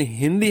होंगे, लेकिन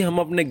हिंदी हम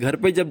अपने घर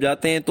पे जब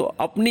जाते हैं तो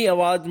अपनी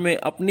आवाज में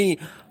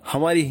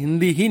हमारी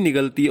हिंदी ही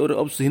निकलती है। और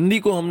अब हिंदी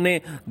को हमने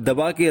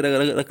दबा के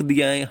रख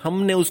दिया है,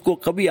 हमने उसको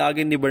कभी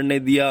आगे नहीं बढ़ने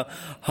दिया,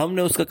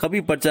 हमने उसका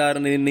कभी प्रचार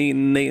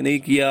नहीं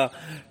किया।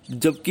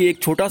 जबकि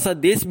एक छोटा सा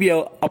देश भी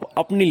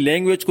अपनी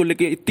लैंग्वेज को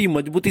लेके इतनी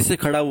मजबूती से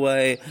खड़ा हुआ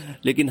है,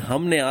 लेकिन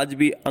हमने आज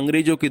भी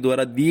अंग्रेजों के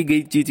द्वारा दी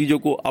गई चीजों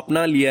को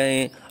अपना लिया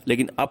है।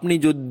 लेकिन अपनी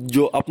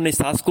जो अपने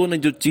शासकों ने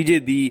जो चीजें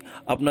दी,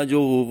 अपना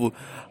जो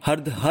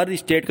हर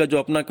स्टेट का जो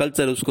अपना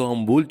कल्चर है उसको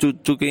हम भूल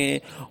चुके हैं।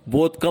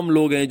 बहुत कम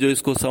लोग हैं जो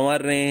इसको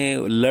संवार रहे हैं,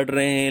 लड़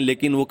रहे हैं,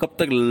 लेकिन वो कब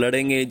तक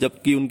लड़ेंगे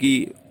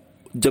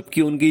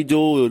जबकि उनकी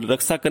जो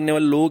रक्षा करने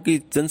वाले लोगों की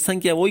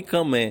जनसंख्या वही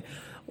कम है।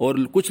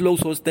 और कुछ लोग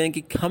सोचते हैं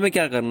कि हमें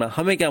क्या करना,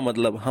 हमें क्या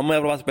मतलब,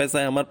 हमारे पास पैसा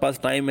है, हमारे पास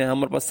टाइम है,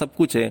 हमारे पास सब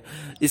कुछ है।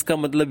 इसका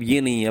मतलब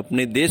ये नहीं है।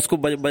 अपने देश को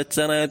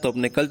बचाना है तो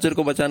अपने कल्चर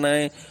को बचाना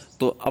है,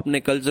 तो अपने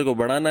कल्चर को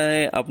बढ़ाना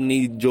है,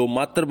 अपनी जो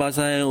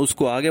मातृभाषा है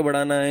उसको आगे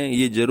बढ़ाना है,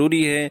 ये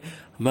जरूरी है।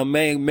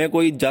 मैं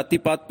कोई जाति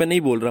पात पे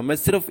नहीं बोल रहा, मैं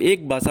सिर्फ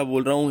एक भाषा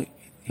बोल रहा हूँ,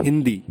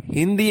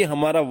 हिंदी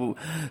हमारा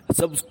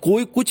सब,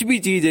 कोई कुछ भी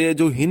चीज है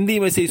जो हिंदी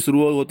में से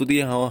शुरू होती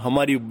है।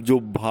 हमारी जो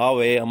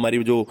भाव है,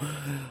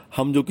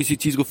 हम जो किसी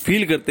चीज को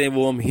फील करते हैं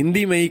वो हम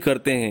हिंदी में ही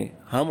करते हैं।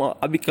 हम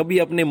अभी कभी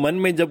अपने मन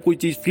में जब कोई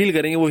चीज फील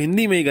करेंगे वो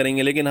हिंदी में ही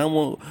करेंगे, लेकिन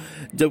हम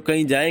जब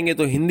कहीं जाएंगे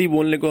तो हिंदी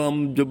बोलने को,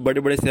 हम जब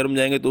बड़े बड़े शहरों में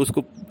जाएंगे तो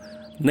उसको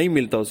नहीं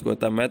मिलता, उसको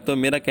होता।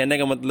 मेरा कहने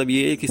का मतलब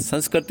ये है कि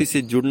संस्कृति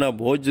से जुड़ना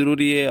बहुत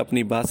जरूरी है,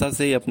 अपनी भाषा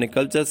से, अपने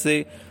कल्चर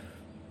से।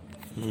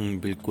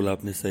 बिल्कुल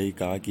आपने सही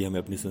कहा कि हमें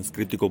अपनी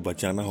संस्कृति को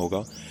बचाना होगा।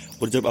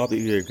 और जब आप,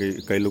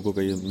 कई लोगों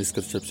का ये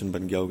मिसकंसेप्शन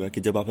बन गया होगा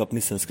कि जब आप अपनी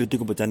संस्कृति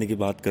को बचाने की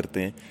बात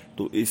करते हैं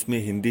तो इसमें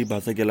हिंदी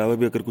भाषा के अलावा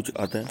भी अगर कुछ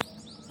आता है,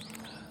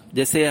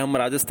 जैसे हम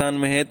राजस्थान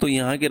में हैं तो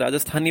यहाँ की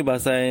राजस्थानी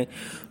भाषा है,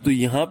 तो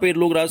यहाँ पे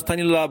लोग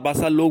राजस्थानी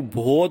भाषा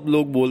बहुत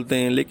लोग बोलते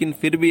हैं, लेकिन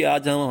फिर भी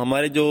आज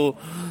हमारे जो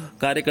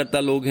कार्यकर्ता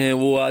लोग हैं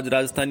वो आज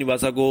राजस्थानी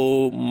भाषा को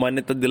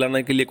मान्यता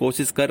दिलाने के लिए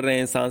कोशिश कर रहे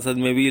हैं सांसद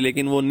में भी,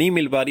 लेकिन वो नहीं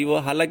मिल पा रही। वो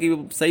हालांकि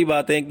सही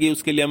बात है कि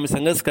उसके लिए हमें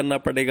संघर्ष करना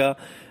पड़ेगा,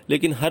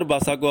 लेकिन हर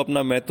भाषा को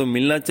अपना महत्व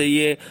मिलना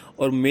चाहिए।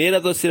 और मेरा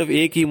तो सिर्फ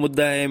एक ही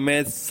मुद्दा है,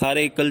 मैं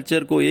सारे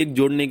कल्चर को एक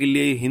जोड़ने के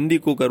लिए हिंदी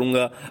को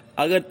करूंगा।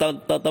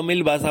 अगर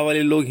तमिल भाषा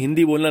वाले लोग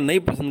हिंदी बोलना नहीं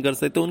पसंद कर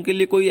सकते तो उनके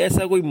लिए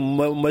कोई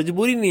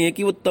मजबूरी नहीं है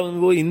कि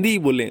वो हिंदी ही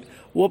बोले,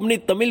 वो अपनी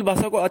तमिल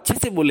भाषा को अच्छे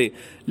से बोले,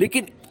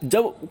 लेकिन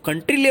जब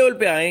कंट्री लेवल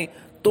पे आए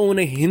तो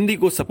उन्हें हिंदी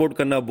को सपोर्ट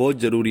करना बहुत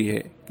जरूरी है।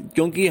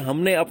 क्योंकि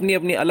हमने अपनी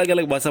अपनी अलग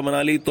अलग भाषा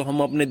बना ली तो हम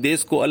अपने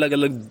देश को अलग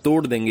अलग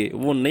तोड़ देंगे।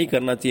 वो नहीं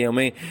करना चाहिए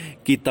हमें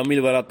कि तमिल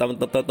वाला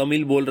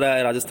तमिल बोल रहा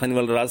है, राजस्थानी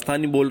वाला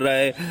राजस्थानी बोल रहा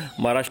है,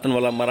 महाराष्ट्र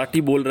वाला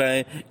मराठी बोल रहा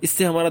है,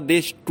 इससे हमारा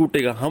देश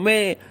टूटेगा।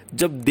 हमें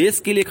जब देश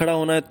के लिए खड़ा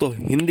होना है तो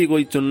हिंदी को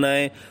ही चुनना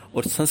है।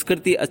 और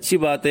संस्कृति अच्छी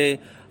बात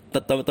है,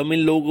 तमिल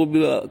लोगों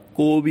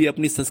को भी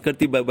अपनी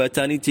संस्कृति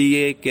बचानी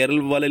चाहिए, केरल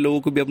वाले लोगों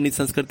को भी अपनी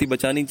संस्कृति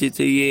बचानी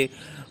चाहिए,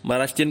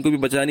 महाराष्ट्रियन को भी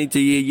बचानी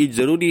चाहिए। ये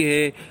जरूरी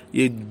है,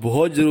 ये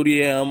बहुत जरूरी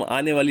है। हम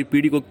आने वाली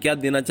पीढ़ी को क्या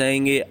देना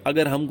चाहेंगे,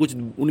 अगर हम कुछ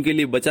उनके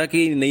लिए बचा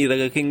के नहीं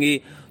रखेंगे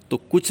तो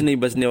कुछ नहीं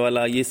बचने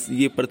वाला।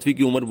 ये पृथ्वी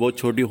की उम्र बहुत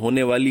छोटी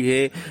होने वाली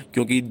है,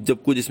 क्योंकि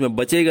जब कुछ इसमें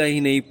बचेगा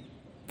ही नहीं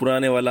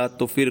पुराने वाला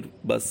तो फिर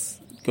बस,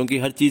 क्योंकि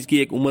हर चीज़ की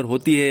एक उम्र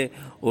होती है।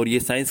 और ये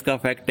साइंस का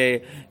फैक्ट है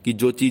कि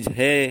जो चीज़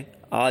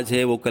है आज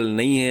है वो कल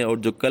नहीं है, और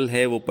जो कल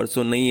है वो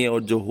परसों नहीं है,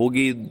 और जो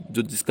होगी,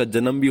 जो जिसका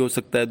जन्म भी हो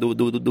सकता है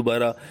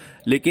दोबारा,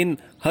 लेकिन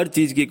हर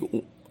चीज़ की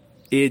एक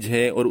एज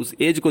है, और उस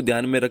एज को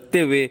ध्यान में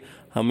रखते हुए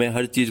हमें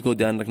हर चीज़ को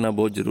ध्यान रखना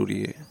बहुत ज़रूरी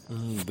है।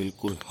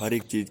 बिल्कुल, हर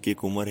एक चीज़ की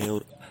एक उम्र है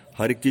और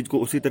हर एक चीज़ को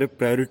उसी तरह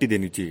प्रायोरिटी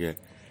देनी चाहिए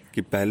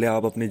कि पहले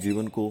आप अपने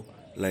जीवन को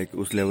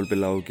उस लेवल पे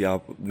लाओ कि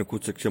आप अपने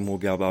खुद सक्षम हो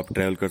कि आप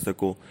ट्रैवल कर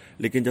सको।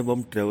 लेकिन जब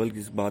हम ट्रैवल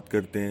की बात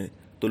करते हैं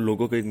तो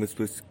लोगों का एक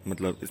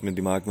इसमें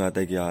दिमाग में आता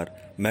है कि यार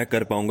मैं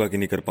कर पाऊंगा कि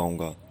नहीं कर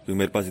पाऊंगा, क्योंकि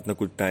मेरे पास इतना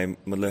कुछ टाइम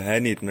है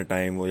नहीं, इतना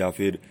टाइम हो या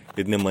फिर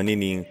इतने मनी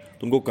नहीं है।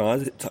 तो उनको कहाँ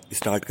से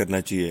स्टार्ट करना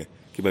चाहिए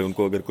कि भाई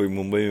उनको अगर कोई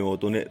मुंबई में हो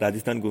तो उन्हें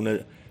राजस्थान घूमना,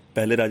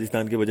 पहले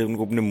राजस्थान के बजाय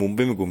उनको अपने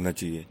मुंबई में घूमना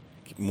चाहिए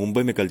कि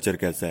मुंबई में कल्चर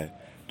कैसा है।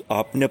 तो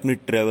आपने अपनी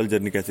ट्रैवल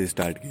जर्नी कैसे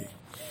स्टार्ट की?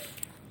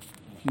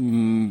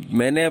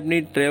 मैंने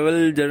अपनी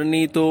ट्रैवल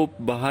जर्नी तो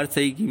बाहर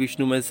से ही की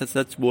विष्णु, मैं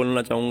सच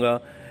बोलना चाहूँगा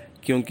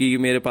क्योंकि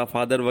मेरे पास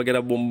फादर वगैरह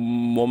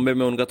बॉम्बे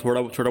में उनका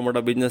थोड़ा छोटा मोटा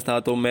बिजनेस था,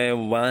 तो मैं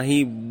वहाँ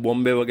ही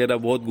बॉम्बे वगैरह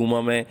बहुत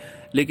घूमा मैं।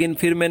 लेकिन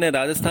फिर मैंने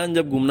राजस्थान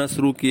जब घूमना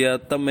शुरू किया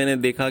तब मैंने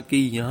देखा कि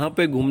यहाँ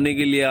पे घूमने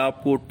के लिए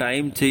आपको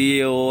टाइम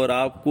चाहिए और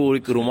आपको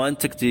एक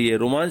रोमांचक चाहिए।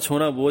 रोमांच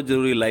होना बहुत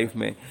ज़रूरी लाइफ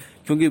में,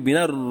 क्योंकि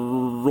बिना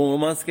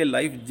रोमांस के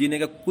लाइफ जीने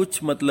का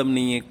कुछ मतलब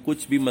नहीं है,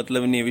 कुछ भी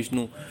मतलब नहीं है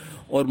विष्णु।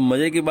 और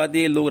मज़े की बात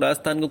ये, लोग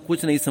राजस्थान को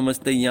कुछ नहीं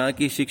समझते, यहाँ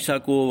की शिक्षा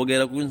को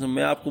वगैरह कुछ।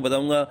 मैं आपको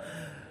बताऊंगा,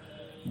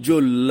 जो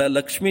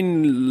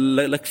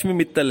लक्ष्मी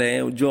मित्तल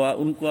है, जो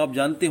उनको आप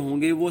जानते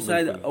होंगे, वो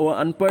शायद वो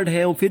अनपढ़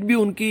है, फिर भी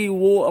उनकी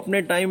वो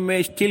अपने टाइम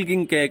में स्टील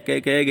किंग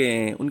कहे गए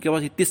हैं। उनके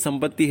पास इतनी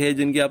संपत्ति है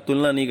जिनकी आप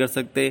तुलना नहीं कर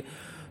सकते।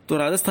 तो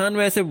राजस्थान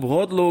में ऐसे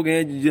बहुत लोग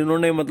हैं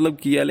जिन्होंने मतलब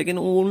किया, लेकिन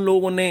उन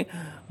लोगों ने,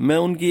 मैं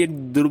उनकी एक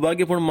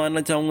दुर्भाग्यपूर्ण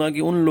मानना चाहूंगा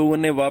कि उन लोगों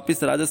ने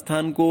वापस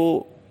राजस्थान को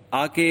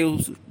आके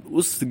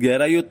उस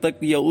गहराइयों तक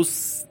या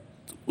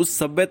उस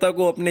सभ्यता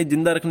को अपने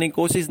जिंदा रखने की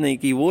कोशिश नहीं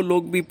की। वो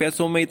लोग भी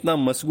पैसों में इतना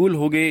मशगूल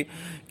हो गए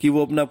कि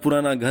वो अपना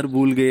पुराना घर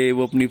भूल गए,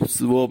 वो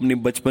अपनी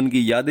बचपन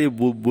की यादें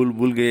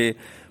भूल गए।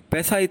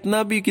 पैसा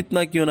इतना भी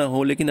कितना क्यों ना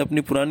हो, लेकिन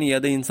अपनी पुरानी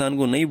यादें इंसान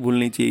को नहीं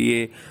भूलनी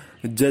चाहिए।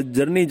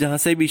 जर्नी जहाँ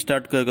से भी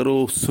स्टार्ट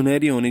करो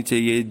सुनहरी होनी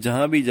चाहिए,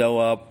 जहाँ भी जाओ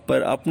आप,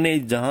 पर अपने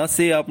जहाँ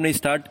से आपने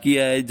स्टार्ट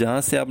किया है,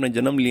 जहाँ से आपने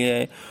जन्म लिया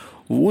है,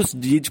 उस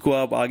चीज को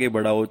आप आगे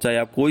बढ़ाओ, चाहे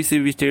आप कोई से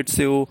भी स्टेट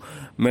से हो।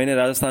 मैंने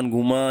राजस्थान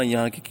घूमा,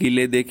 यहाँ के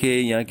किले देखे,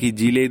 यहाँ की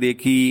झीलें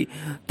देखी,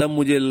 तब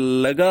मुझे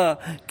लगा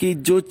कि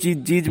जो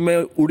चीज मैं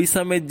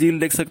उड़ीसा में झील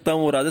देख सकता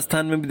हूँ वो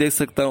राजस्थान में भी देख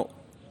सकता हूँ,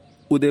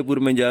 उदयपुर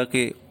में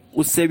जाके,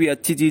 उससे भी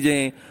अच्छी चीजें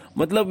हैं।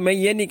 मतलब मैं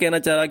ये नहीं कहना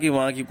चाह रहा कि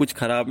वहाँ की कुछ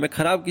खराब, मैं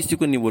खराब किसी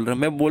को नहीं बोल रहा,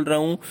 मैं बोल रहा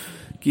हूँ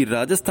कि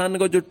राजस्थान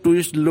का जो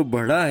टूरिस्ट लोग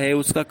बढ़ा है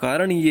उसका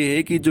कारण ये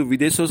है कि जो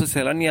विदेशों से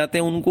सैलानी आते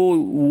हैं उनको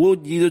वो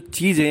जो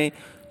चीज है,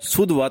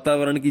 शुद्ध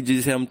वातावरण की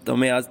जिसे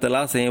हमें आज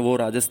तलाश है, वो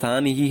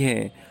राजस्थान ही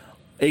है।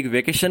 एक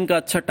वेकेशन का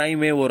अच्छा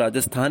टाइम है वो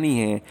राजस्थान ही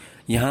है।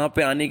 यहाँ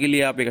पे आने के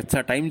लिए आप एक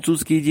अच्छा टाइम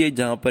चूज कीजिए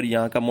जहाँ पर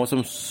यहाँ का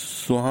मौसम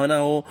सुहाना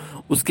हो,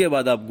 उसके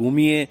बाद आप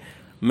घूमिए।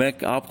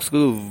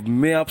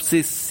 मैं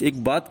आपसे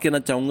एक बात कहना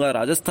चाहूँगा,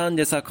 राजस्थान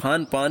जैसा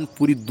खान पान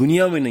पूरी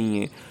दुनिया में नहीं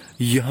है।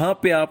 यहाँ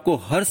पे आपको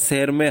हर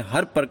शहर में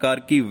हर प्रकार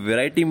की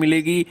वैरायटी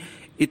मिलेगी,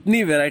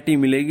 इतनी वैरायटी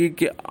मिलेगी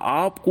कि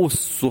आपको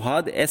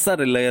स्वाद ऐसा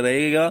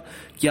रहेगा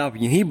कि आप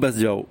यहीं बस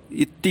जाओ।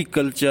 इतनी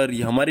कल्चर,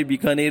 हमारे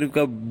बीकानेर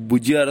का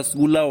भुजिया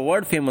रसगुल्ला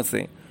वर्ल्ड फेमस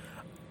है।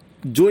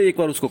 जो एक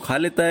बार उसको खा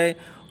लेता है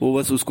वो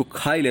बस उसको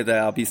खा ही लेता है।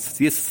 आप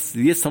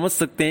ये समझ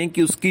सकते हैं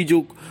कि उसकी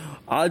जो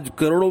आज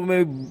करोड़ों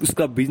में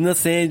उसका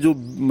बिजनेस है, जो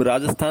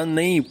राजस्थान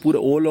नहीं पूरे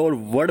ऑल ओवर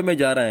वर्ल्ड में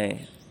जा रहा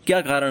है।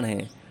 क्या कारण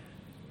है?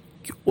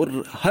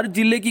 और हर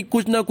जिले की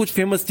कुछ ना कुछ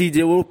फेमस चीज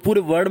है, वो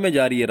पूरे वर्ल्ड में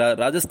जा रही है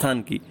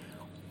राजस्थान की।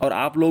 और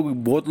आप लोग,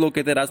 बहुत लोग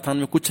कहते हैं राजस्थान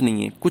में कुछ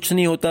नहीं है। कुछ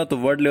नहीं होता तो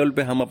वर्ल्ड लेवल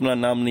पे हम अपना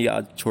नाम नहीं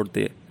आज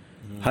छोड़ते।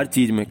 हर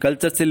चीज में,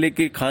 कल्चर से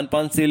लेके, खान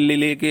पान से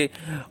लेके,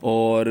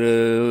 और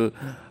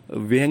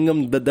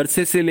विहंगम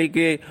दृश्य से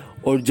लेके,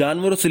 और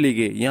जानवरों से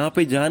लेके, यहाँ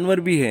पे जानवर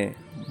भी हैं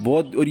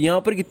बहुत। और यहाँ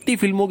पर कितनी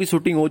फिल्मों की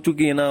शूटिंग हो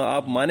चुकी है ना,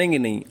 आप मानेंगे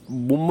नहीं।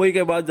 मुंबई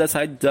के बाद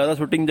शायद ज्यादा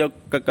शूटिंग जब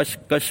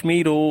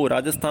कश्मीर हो,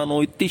 राजस्थान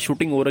हो, इतनी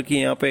शूटिंग हो रखी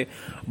है यहाँ पे।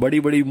 बड़ी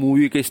बड़ी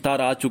मूवी के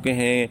स्टार आ चुके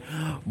हैं,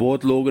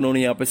 बहुत लोग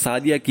इन्होंने यहाँ पे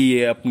शादियां की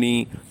है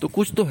अपनी। तो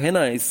कुछ तो है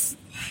ना इस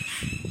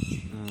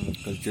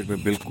कल्चर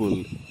में।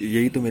 बिल्कुल,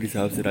 यही तो मेरे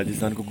हिसाब से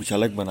राजस्थान को कुछ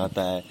अलग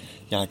बनाता है।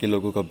 यहाँ के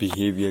लोगों का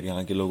बिहेवियर,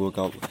 यहाँ के लोगों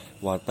का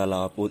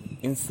वार्तालाप, और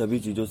इन सभी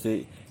चीज़ों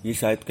से ये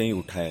शायद कहीं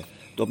उठा है।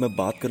 तो अब मैं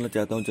बात करना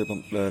चाहता हूँ, जब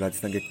हम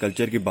राजस्थान के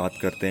कल्चर की बात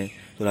करते हैं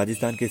तो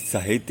राजस्थान के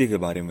साहित्य के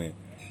बारे में,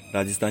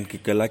 राजस्थान की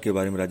कला के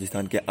बारे में,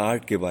 राजस्थान के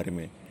आर्ट के बारे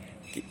में,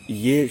 कि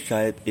ये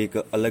शायद एक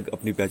अलग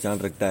अपनी पहचान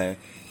रखता है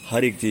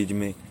हर एक चीज़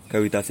में,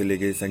 कविता से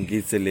लेके,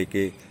 संगीत से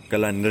लेके,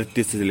 कला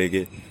नृत्य से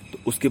लेके। तो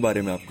उसके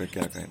बारे में आपका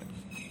क्या कहना है?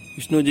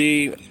 विष्णु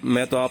जी,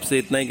 मैं तो आपसे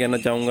इतना ही कहना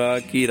चाहूँगा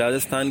कि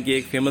राजस्थान की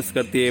एक फेमस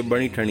करती है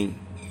बड़ी ठनी,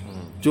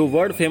 जो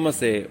वर्ल्ड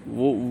फेमस है।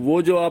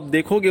 वो जो आप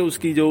देखोगे,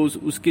 उसकी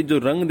जो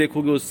रंग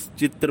देखोगे उस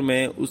चित्र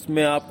में,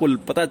 उसमें आपको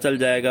पता चल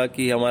जाएगा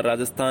कि हमारे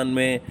राजस्थान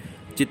में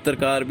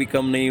चित्रकार भी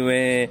कम नहीं हुए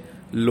हैं,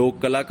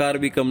 लोक कलाकार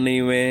भी कम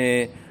नहीं हुए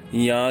हैं।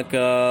 यहाँ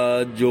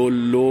का जो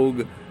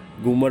लोग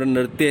घूमर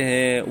नृत्य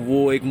हैं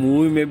वो एक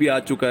मूवी में भी आ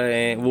चुका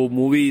है। वो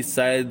मूवी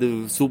शायद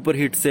सुपर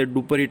हिट से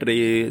डुपर हिट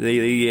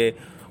रही है,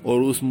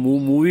 और उस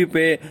मूवी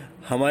पे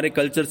हमारे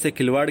कल्चर से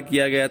खिलवाड़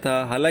किया गया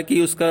था।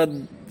 हालांकि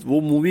वो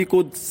मूवी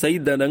को सही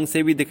ढंग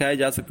से भी दिखाया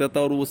जा सकता था,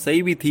 और वो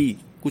सही भी थी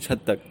कुछ हद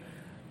तक।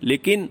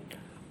 लेकिन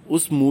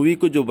उस मूवी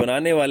को जो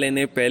बनाने वाले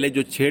ने पहले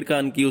जो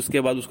छेड़खानी की,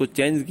 उसके बाद उसको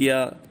चेंज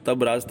किया,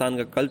 तब राजस्थान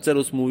का कल्चर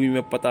उस मूवी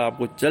में पता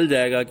आपको चल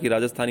जाएगा कि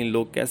राजस्थानी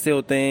लोग कैसे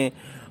होते हैं।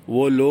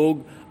 वो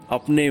लोग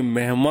अपने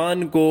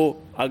मेहमान को,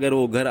 अगर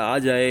वो घर आ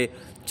जाए,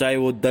 चाहे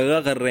वो दगा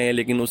कर रहे हैं,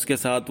 लेकिन उसके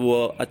साथ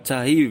वो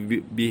अच्छा ही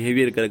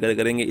बिहेवियर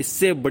करेंगे।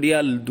 इससे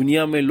बढ़िया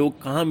दुनिया में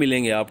लोग कहाँ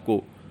मिलेंगे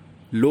आपको।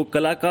 लोग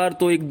कलाकार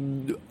तो एक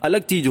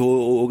अलग चीज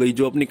हो गई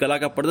जो अपनी कला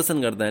का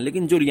प्रदर्शन करता है,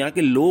 लेकिन जो यहाँ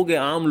के लोग हैं,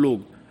 आम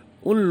लोग,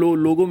 उन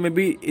लोगों में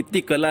भी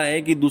इतनी कला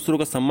है कि दूसरों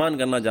का सम्मान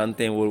करना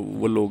जानते हैं।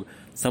 वो लोग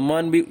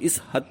सम्मान भी इस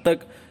हद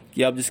तक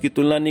कि आप जिसकी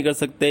तुलना नहीं कर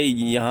सकते।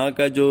 यहाँ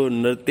का जो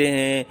नृत्य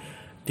है,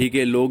 ठीक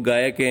है, लोग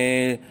गायक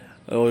हैं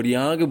और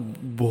यहाँ के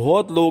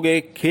बहुत लोग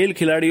हैं। खेल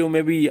खिलाड़ियों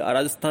में भी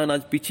राजस्थान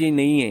आज पीछे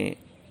नहीं है।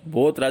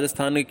 बहुत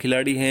राजस्थान के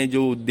खिलाड़ी हैं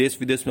जो देश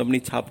विदेश में अपनी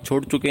छाप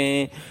छोड़ चुके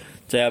हैं।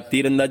 चाहे आप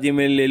तीरंदाजी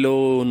में ले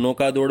लो,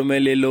 नौका दौड़ में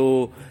ले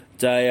लो,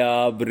 चाहे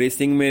आप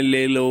रेसिंग में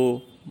ले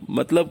लो।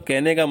 मतलब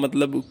कहने का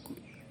मतलब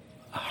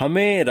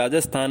हमें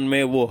राजस्थान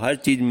में वो हर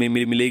चीज में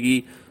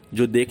मिलेगी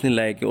जो देखने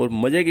लायक है। और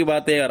मजे की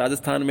बात है,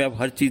 राजस्थान में आप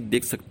हर चीज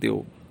देख सकते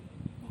हो,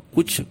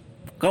 कुछ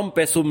कम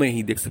पैसों में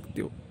ही देख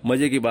सकते हो।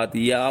 मजे की बात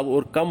ये आप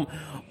और कम,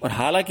 और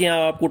हालांकि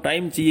यहाँ आपको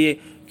टाइम चाहिए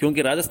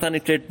क्योंकि राजस्थान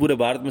स्टेट पूरे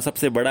भारत में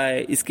सबसे बड़ा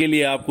है। इसके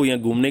लिए आपको यहाँ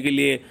घूमने के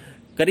लिए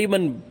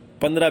करीबन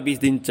 15-20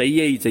 दिन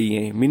चाहिए ही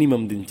चाहिए,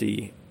 मिनिमम दिन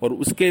चाहिए। और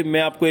उसके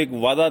मैं आपको एक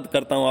वादा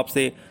करता हूँ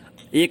आपसे,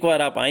 एक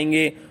बार आप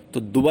आएंगे तो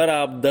दोबारा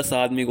आप 10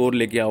 आदमी को और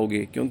लेके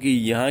आओगे, क्योंकि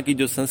यहाँ की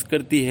जो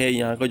संस्कृति है,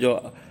 यहाँ का जो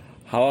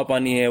हवा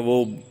पानी है,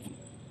 वो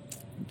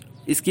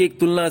इसकी एक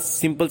तुलना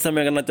सिंपल सा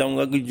मैं करना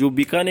चाहूंगा कि जो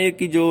बीकानेर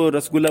की जो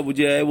रसगुल्ला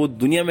भुजिया है वो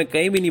दुनिया में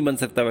कहीं भी नहीं बन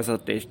सकता वैसा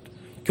टेस्ट,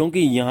 क्योंकि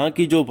यहाँ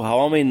की जो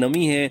हवा में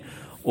नमी है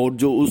और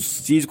जो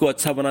उस चीज को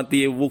अच्छा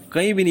बनाती है वो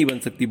कहीं भी नहीं बन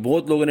सकती।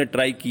 बहुत लोगों ने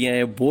ट्राई किया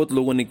है, बहुत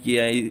लोगों ने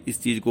किया है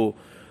इस चीज को,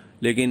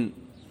 लेकिन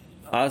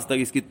आज तक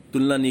इसकी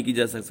तुलना नहीं की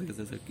जा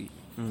सकती।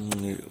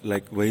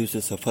 लाइक वही उसे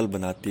सफल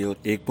बनाती है। और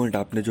एक पॉइंट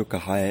आपने जो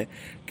कहा है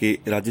कि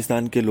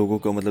राजस्थान के लोगों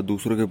का मतलब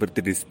दूसरों के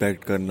प्रति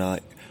रिस्पेक्ट करना,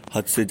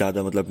 हद से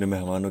ज़्यादा मतलब अपने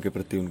मेहमानों के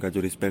प्रति उनका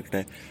जो रिस्पेक्ट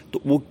है,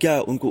 तो वो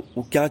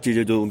क्या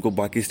चीज़ें जो उनको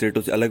बाकी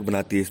स्टेटों से अलग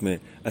बनाती है? इसमें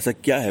ऐसा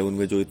क्या है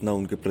उनमें जो इतना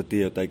उनके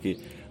प्रति होता है कि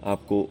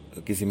आपको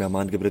किसी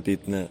मेहमान के प्रति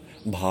इतना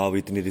भाव,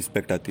 इतनी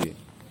रिस्पेक्ट आती है?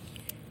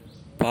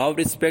 भाव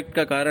रिस्पेक्ट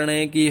का कारण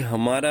है कि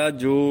हमारा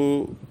जो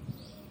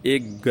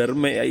एक घर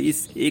में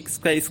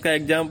इसका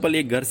एग्जाम्पल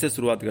एक घर से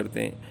शुरुआत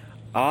करते हैं।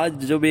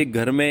 आज जब एक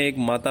घर में एक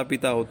माता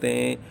पिता होते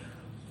हैं,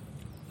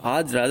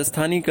 आज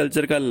राजस्थानी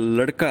कल्चर का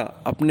लड़का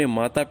अपने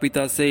माता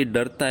पिता से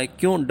डरता है।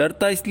 क्यों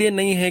डरता? इसलिए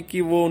नहीं है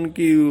कि वो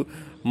उनकी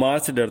माँ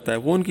से डरता है,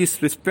 वो उनकी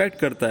रिस्पेक्ट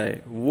करता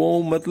है।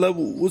 वो मतलब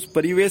उस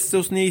परिवेश से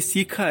उसने ये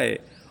सीखा है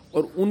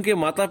और उनके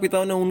माता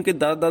पिताओं ने उनके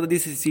दादा दादी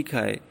से सीखा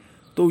है।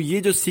 तो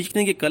ये जो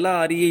सीखने की कला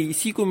आ रही है,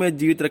 इसी को मैं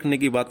जीवित रखने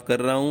की बात कर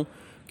रहा हूँ,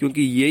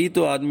 क्योंकि यही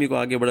तो आदमी को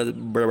आगे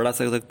बढ़ा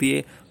सकती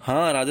है।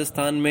 हाँ,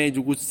 राजस्थान में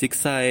जो कुछ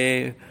शिक्षा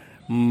है,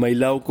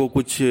 महिलाओं को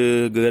कुछ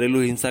घरेलू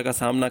हिंसा का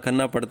सामना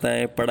करना पड़ता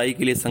है, पढ़ाई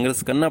के लिए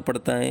संघर्ष करना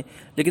पड़ता है,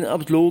 लेकिन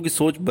अब लोगों की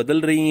सोच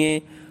बदल रही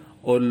है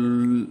और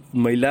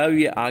महिलाएं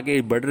भी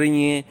आगे बढ़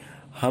रही हैं।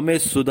 हमें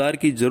सुधार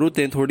की जरूरत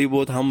है थोड़ी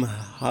बहुत। हम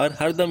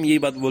हरदम यही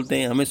बात बोलते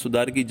हैं, हमें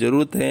सुधार की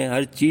जरूरत है,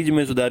 हर चीज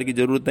में सुधार की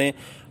जरूरत है,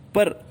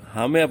 पर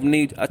हमें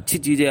अपनी अच्छी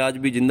चीजें आज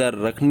भी जिंदा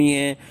रखनी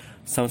है।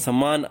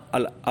 सम्मान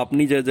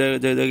अपनी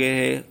जगह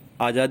है,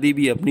 आज़ादी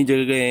भी अपनी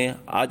जगह है।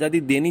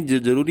 आज़ादी देनी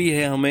जरूरी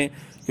है हमें,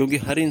 क्योंकि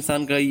हर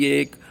इंसान का ये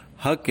एक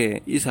हक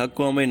है। इस हक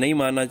को हमें नहीं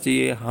मानना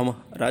चाहिए। हम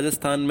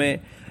राजस्थान में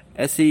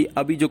ऐसी,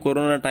 अभी जो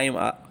कोरोना टाइम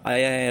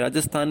आया है,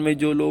 राजस्थान में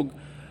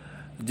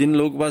जिन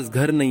लोगों के पास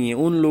घर नहीं है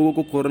उन लोगों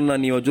को कोरोना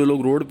नहीं हुआ, जो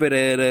लोग रोड पे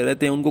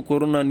रहते हैं उनको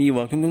कोरोना नहीं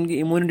हुआ, क्योंकि उनकी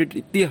इम्यूनिटी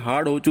इतनी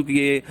हार्ड हो चुकी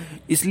है।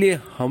 इसलिए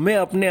हमें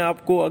अपने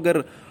आप को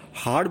अगर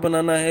हार्ड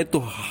बनाना है तो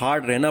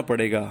हार्ड रहना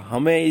पड़ेगा।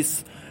 हमें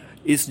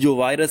इस जो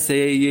वायरस है,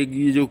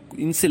 ये जो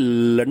इनसे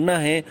लड़ना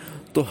है,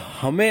 तो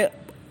हमें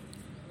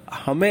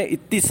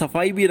इतनी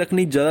सफाई भी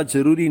रखनी ज़्यादा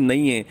जरूरी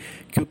नहीं है,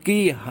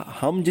 क्योंकि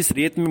हम जिस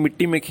रेत में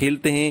मिट्टी में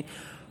खेलते हैं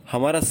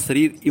हमारा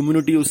शरीर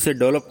इम्यूनिटी उससे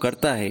डेवलप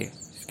करता है,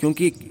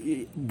 क्योंकि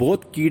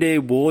बहुत कीड़े,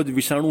 बहुत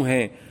विषाणु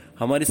हैं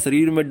हमारे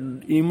शरीर में।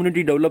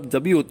 इम्यूनिटी डेवलप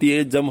जब भी होती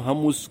है जब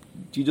हम उस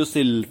चीज़ों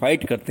से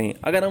फाइट करते हैं।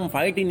 अगर हम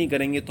फाइट ही नहीं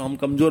करेंगे तो हम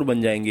कमज़ोर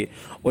बन जाएंगे,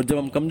 और जब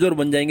हम कमज़ोर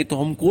बन जाएंगे तो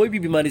हम कोई भी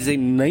बीमारी से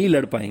नहीं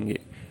लड़ पाएंगे।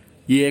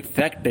 ये एक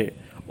फैक्ट है,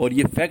 और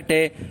ये फैक्ट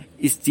है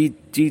इस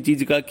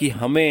चीज का कि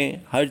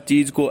हमें हर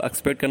चीज़ को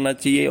एक्सपेक्ट करना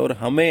चाहिए। और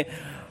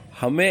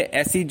हमें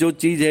ऐसी जो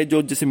चीज़ है,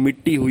 जो जैसे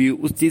मिट्टी हुई,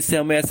 उस चीज़ से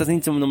हमें ऐसा नहीं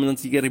समझना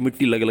चाहिए कि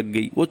मिट्टी लग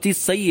गई। वो चीज़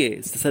सही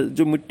है,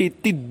 जो मिट्टी,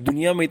 इतनी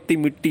दुनिया में इतनी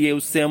मिट्टी है,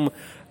 उससे हम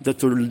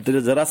जब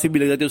जरा सी भी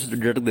लग जाती है उससे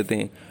डट देते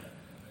हैं।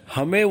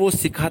 हमें वो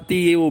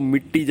सिखाती है, वो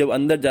मिट्टी जब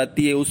अंदर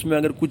जाती है उसमें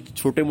अगर कुछ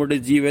छोटे मोटे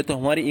जीव है तो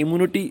हमारी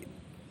इम्यूनिटी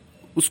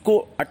उसको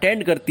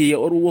अटेंड करती है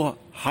और वो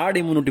हार्ड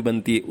इम्यूनिटी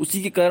बनती है।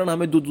 उसी के कारण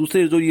हमें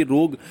दूसरे जो ये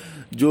रोग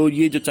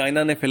जो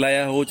चाइना ने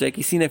फैलाया हो, चाहे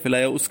किसी ने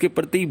फैलाया हो, उसके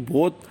प्रति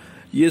बहुत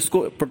ये इसको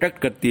प्रोटेक्ट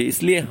करती है।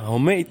 इसलिए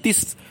हमें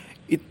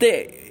इतने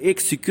एक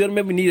सिक्योर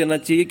में भी नहीं रहना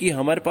चाहिए कि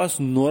हमारे पास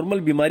नॉर्मल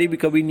बीमारी भी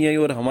कभी नहीं आई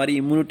और हमारी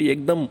इम्यूनिटी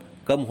एकदम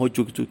कम हो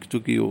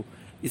चुकी हो।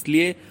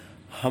 इसलिए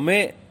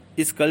हमें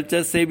इस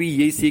कल्चर से भी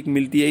यही सीख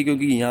मिलती है,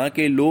 क्योंकि यहाँ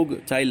के लोग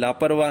चाहे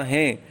लापरवाह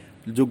हैं,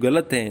 जो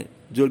गलत हैं,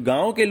 जो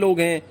गाँव के लोग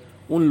हैं,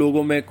 उन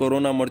लोगों में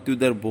कोरोना मृत्यु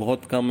दर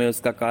बहुत कम है।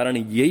 उसका कारण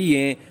यही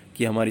है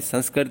कि हमारी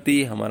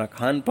संस्कृति, हमारा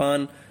खान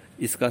पान,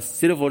 इसका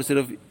सिर्फ और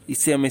सिर्फ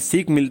इससे हमें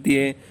सीख मिलती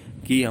है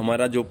कि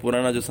हमारा जो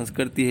पुराना जो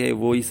संस्कृति है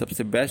वो ही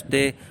सबसे बेस्ट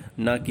है,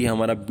 ना कि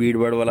हमारा भीड़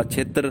भाड़ वाला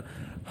क्षेत्र।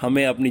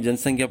 हमें अपनी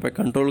जनसंख्या पर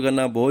कंट्रोल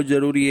करना बहुत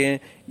ज़रूरी है।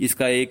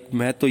 इसका एक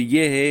महत्व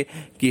ये है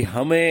कि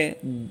हमें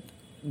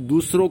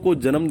दूसरों को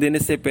जन्म देने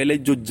से पहले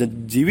जो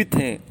जीवित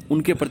हैं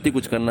उनके प्रति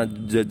कुछ करना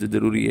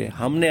जरूरी है।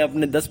 हमने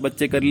अपने 10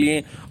 बच्चे कर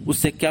लिए,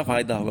 उससे क्या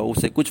फायदा होगा?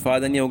 उससे कुछ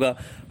फायदा नहीं होगा।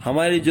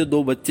 हमारे जो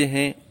 2 बच्चे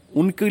हैं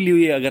उनके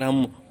लिए अगर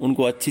हम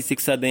उनको अच्छी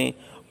शिक्षा दें,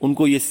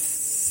 उनको ये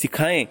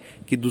सिखाएं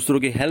कि दूसरों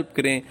की हेल्प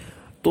करें,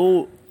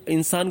 तो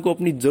इंसान को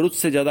अपनी जरूरत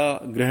से ज़्यादा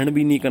ग्रहण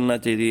भी नहीं करना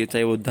चाहिए,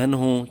 चाहे वो धन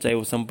हो, चाहे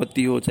वो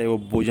संपत्ति हो, चाहे वो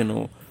भोजन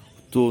हो।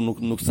 तो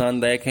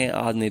नुकसानदायक है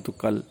आज नहीं तो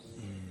कल।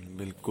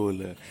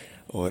 बिल्कुल।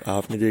 और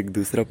आपने जो एक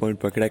दूसरा पॉइंट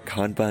पकड़ा है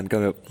खान पान का,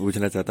 मैं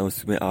पूछना चाहता हूँ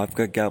उसमें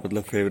आपका क्या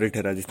मतलब फेवरेट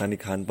है राजस्थानी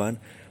खान पान?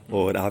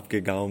 और आपके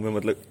गांव में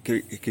मतलब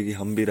क्योंकि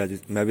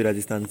मैं भी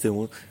राजस्थान से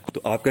हूँ,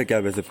 तो आपका क्या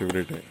वैसे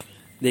फेवरेट है?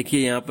 देखिए,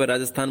 यहाँ पर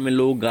राजस्थान में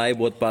लोग गाय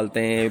बहुत पालते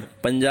हैं।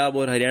 पंजाब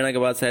और हरियाणा के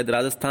बाद शायद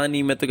राजस्थान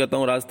ही, मैं तो कहता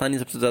हूँ राजस्थान ही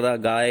सबसे ज़्यादा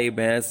गाय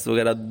भैंस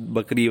वगैरह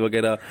बकरी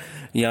वगैरह,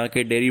 यहाँ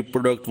के डेयरी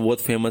प्रोडक्ट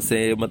बहुत फेमस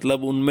है।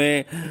 मतलब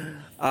उनमें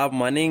आप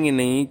मानेंगे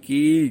नहीं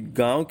कि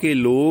गांव के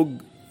लोग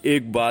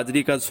एक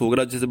बाजरी का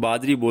सोगरा, जिसे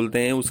बाजरी बोलते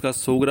हैं, उसका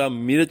सोगरा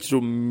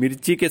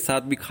मिर्ची के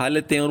साथ भी खा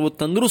लेते हैं और वो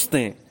तंदुरुस्त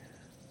हैं।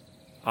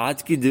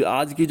 आज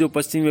की जो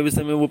पश्चिमी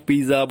व्यवस्था में वो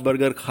पिज्जा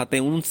बर्गर खाते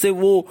हैं, उनसे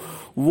वो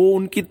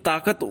उनकी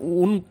ताकत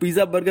उन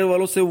पिज्जा बर्गर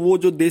वालों से वो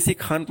जो देसी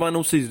खान पान है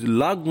उससे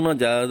लाख गुना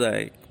ज्यादा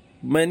है।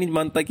 मैं नहीं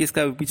मानता कि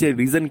इसका पीछे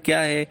रीजन क्या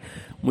है,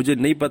 मुझे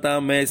नहीं पता,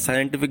 मैं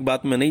साइंटिफिक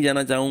बात में नहीं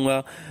जाना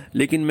चाहूंगा।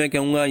 लेकिन मैं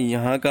कहूँगा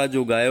यहाँ का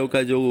जो गायों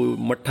का जो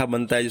मट्ठा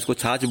बनता है, जिसको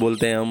छाछ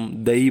बोलते हैं, हम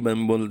दही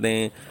बोलते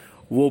हैं,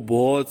 वो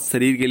बहुत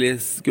शरीर के लिए,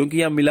 क्योंकि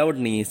यहाँ मिलावट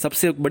नहीं है।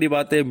 सबसे बड़ी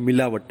बात है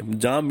मिलावट।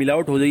 जहाँ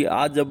मिलावट हो जाएगी,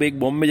 आज जब एक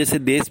बॉम्बे जैसे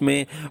देश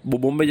में,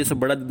 बॉम्बे जैसे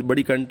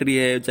बड़ी कंट्री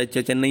है,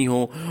 चाहे चेन्नई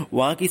हो,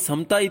 वहाँ की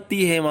क्षमता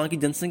इतनी है, वहाँ की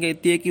जनसंख्या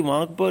इतनी है कि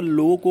वहाँ पर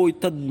लोगों को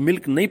इतना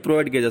मिल्क नहीं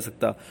प्रोवाइड किया जा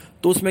सकता,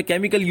 तो उसमें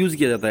केमिकल यूज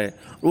किया जाता है।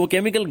 वो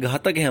केमिकल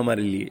घातक है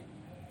हमारे लिए,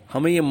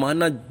 हमें ये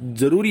मानना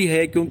जरूरी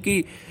है।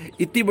 क्योंकि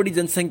इतनी बड़ी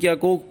जनसंख्या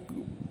को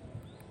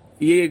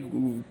ये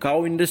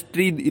काउ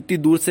इंडस्ट्री इतनी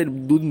दूर से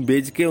दूध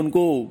बेच के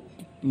उनको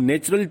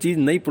नेचुरल चीज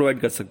नहीं प्रोवाइड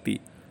कर सकती।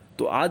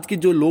 तो आज के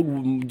जो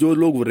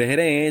लोग रह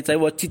रहे हैं, चाहे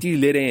वो अच्छी चीज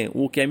ले रहे हैं,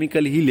 वो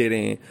केमिकल ही ले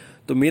रहे हैं।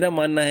 तो मेरा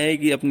मानना है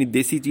कि अपनी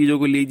देसी चीजों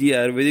को लीजिए,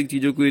 आयुर्वेदिक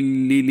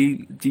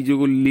चीजों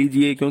को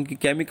लीजिए, क्योंकि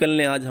केमिकल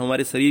ने आज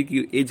हमारे शरीर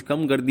की एज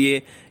कम कर दी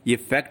है, ये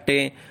फैक्ट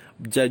है।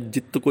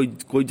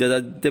 कोई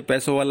ज्यादा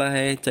पैसों वाला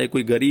है, चाहे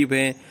कोई गरीब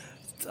है,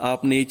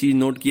 आपने ये चीज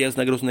नोट किया है,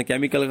 अगर उसने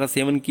केमिकल का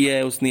सेवन किया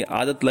है, उसने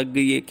आदत लग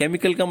गई है।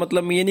 केमिकल का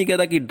मतलब मैं ये नहीं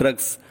कहता कि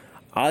ड्रग्स।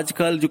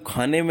 आजकल जो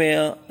खाने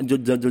में जो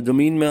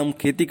जमीन में हम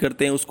खेती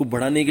करते हैं, उसको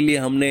बढ़ाने के लिए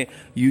हमने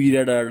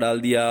यूरिया डाल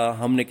दिया,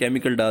 हमने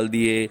केमिकल डाल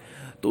दिए,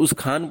 तो उस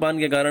खान पान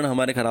के कारण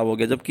हमारे खराब हो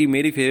गया। जबकि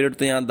मेरी फेवरेट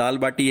तो यहाँ दाल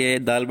बाटी है,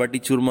 दाल बाटी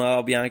चूरमा।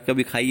 आप यहाँ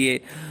कभी खाइए,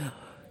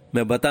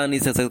 मैं बता नहीं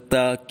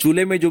सकता।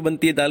 चूल्हे में जो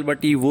बनती है दाल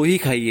बाटी वो ही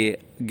खाइए,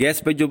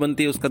 गैस पे जो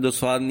बनती है उसका जो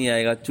स्वाद नहीं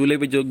आएगा। चूल्हे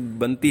पे जो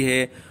बनती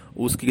है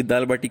उसकी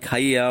दाल बाटी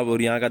खाइए आप,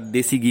 और यहाँ का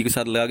देसी घी के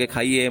साथ लगा के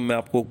खाइए। मैं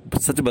आपको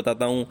सच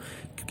बताता हूँ,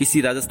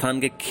 किसी राजस्थान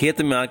के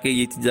खेत में आके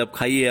ये चीज आप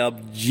खाइए, आप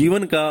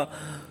जीवन का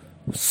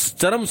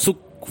चरम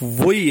सुख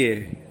वही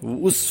है,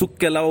 उस सुख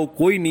के अलावा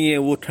कोई नहीं है।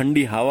 वो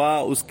ठंडी हवा,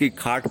 उसकी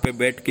खाट पे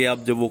बैठ के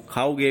आप जब वो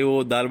खाओगे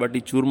वो दाल बाटी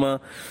चूरमा,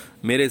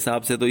 मेरे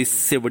हिसाब से तो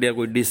इससे बढ़िया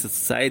कोई डिश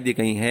शायद ही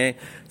कहीं है।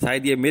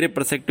 शायद ये मेरे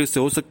पर्सपेक्टिव से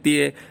हो सकती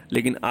है,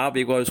 लेकिन आप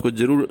एक बार उसको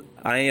जरूर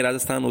आए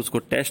राजस्थान, उसको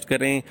टेस्ट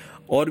करें।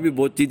 और भी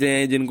बहुत चीजें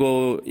हैं जिनको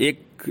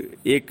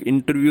एक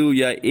इंटरव्यू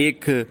या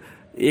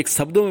एक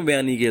शब्दों में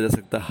बयान नहीं किया जा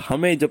सकता।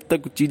 हमें जब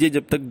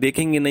तक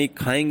देखेंगे नहीं,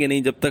 खाएंगे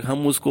नहीं, जब तक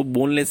हम उसको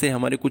बोलने से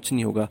हमारे कुछ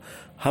नहीं होगा।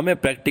 हमें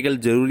प्रैक्टिकल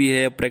जरूरी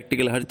है,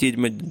 प्रैक्टिकल हर चीज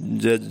में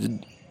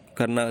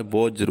करना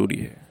बहुत जरूरी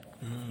है।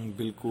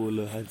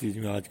 बिल्कुल, हर चीज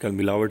में आजकल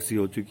मिलावट सी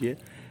हो चुकी है,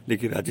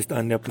 लेकिन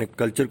राजस्थान ने अपने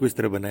कल्चर को इस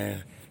तरह बनाया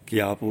है कि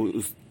आप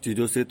उस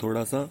चीज़ों से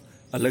थोड़ा सा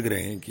अलग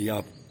रहें, कि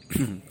आप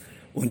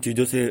उन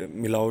चीज़ों से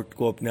मिलावट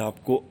को, अपने आप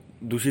को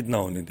दूषित ना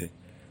होने दें।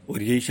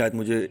 और यही शायद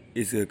मुझे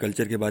इस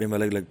कल्चर के बारे में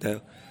अलग लगता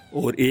है।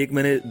 और एक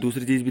मैंने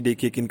दूसरी चीज़ भी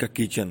देखी है कि इनका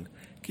किचन,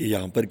 कि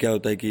यहाँ पर क्या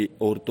होता है कि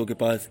औरतों के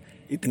पास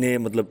इतने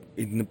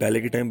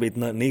पहले के टाइम पे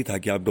इतना नहीं था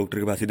कि आप डॉक्टर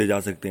के पास सीधे जा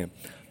सकते हैं।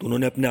 तो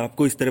उन्होंने अपने आप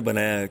को इस तरह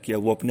बनाया है कि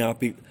वो अपने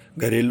आप ही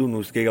घरेलू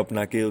नुस्खे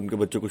अपना के उनके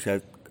बच्चों को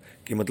शायद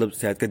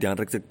सेहत का ध्यान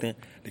रख सकते हैं।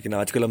 लेकिन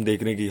आजकल हम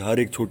देख रहे हैं कि हर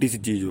एक छोटी सी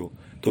चीज़ हो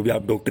तो भी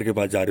आप डॉक्टर के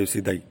पास जा रहे हो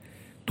सीधा ही,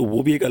 तो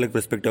वो भी एक अलग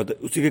पर्सपेक्टिव होता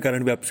है। उसी के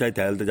कारण भी आप शायद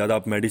हेल्थ ज़्यादा,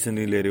 आप मेडिसिन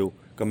नहीं ले रहे हो,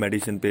 कम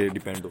मेडिसिन पे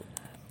डिपेंड हो।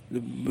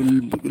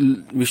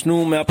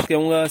 विष्णु, मैं आपको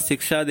कहूँगा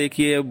शिक्षा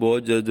देखिए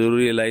बहुत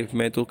जरूरी है लाइफ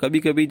में। तो कभी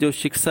कभी जो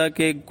शिक्षा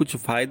के कुछ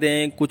फायदे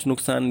हैं, कुछ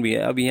नुकसान भी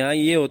है। अब यहाँ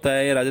ये होता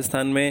है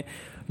राजस्थान में,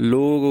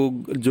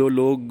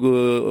 लोग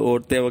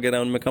औरतें वगैरह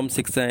उनमें कम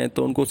शिक्षा है,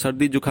 तो उनको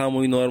सर्दी जुकाम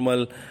हुई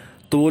नॉर्मल,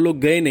 तो वो लोग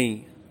गए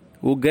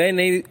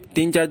नहीं,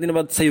 3-4 दिन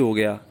बाद सही हो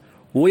गया।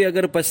 वही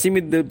अगर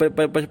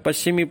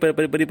पश्चिमी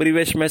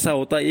परिवेश में ऐसा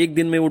होता, एक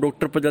दिन में वो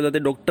डॉक्टर पर जा जाते,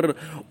 डॉक्टर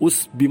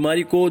उस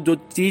बीमारी को, जो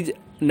चीज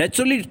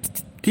नेचुरली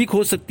ठीक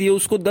हो सकती है,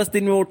 उसको 10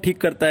 दिन में वो ठीक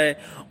करता है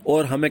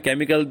और हमें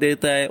केमिकल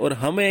देता है। और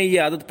हमें ये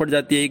आदत पड़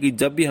जाती है कि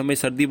जब भी हमें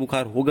सर्दी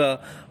बुखार होगा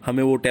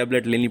हमें वो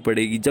टैबलेट लेनी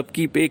पड़ेगी।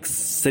 जबकि एक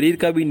शरीर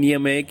का भी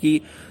नियम है कि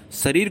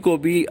शरीर को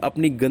भी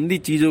अपनी गंदी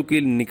चीज़ों के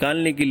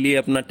निकालने के लिए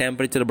अपना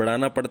टेम्परेचर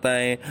बढ़ाना पड़ता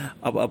है।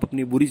 अब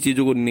अपनी बुरी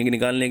चीज़ों को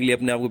निकालने के लिए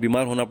अपने आप को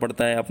बीमार होना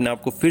पड़ता है। अपने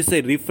आप को फिर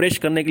से रिफ्रेश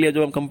करने के लिए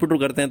जब हम कंप्यूटर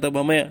करते हैं तब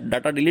हमें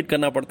डाटा डिलीट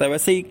करना पड़ता है।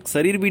 वैसे ही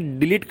शरीर भी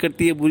डिलीट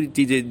करती है बुरी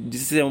चीज़ें,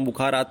 जिससे हम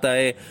बुखार आता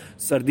है,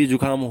 सर्दी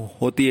जुकाम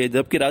होती है।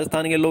 जबकि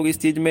राजस्थान के लोग इस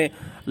चीज़ में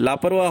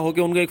लापरवाह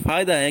होकर, उनका एक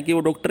फ़ायदा है कि वो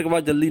डॉक्टर के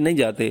पास जल्दी नहीं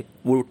जाते,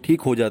 वो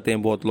ठीक हो जाते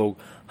हैं बहुत लोग।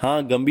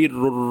 हाँ, गंभीर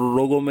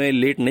रोगों में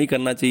लेट नहीं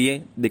करना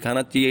चाहिए,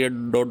 दिखाना चाहिए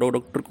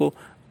डॉक्टर को,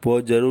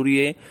 बहुत ज़रूरी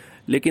है।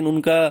 लेकिन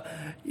उनका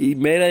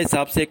मेरे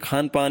हिसाब से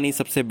खान पान ही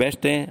सबसे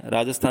बेस्ट है।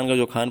 राजस्थान का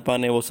जो खान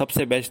पान है वो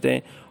सबसे बेस्ट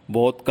है।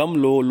 बहुत कम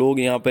लोग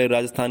यहाँ पे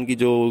राजस्थान की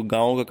जो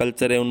गाँव का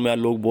कल्चर है उनमें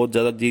लोग बहुत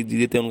ज़्यादा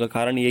जीते हैं। उनका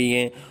कारण यही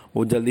है,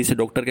 वो जल्दी से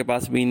डॉक्टर के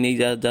पास भी नहीं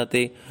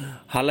जाते।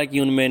 हालांकि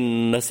उनमें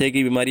नशे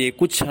की बीमारी है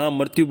कुछ, हाँ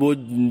मृत्यु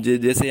बहुत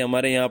जैसे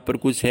हमारे यहाँ पर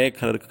कुछ है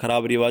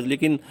खराब रिवाज,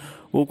 लेकिन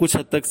वो कुछ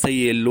हद तक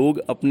सही है। लोग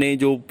अपने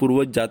जो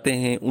पूर्वज जाते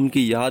हैं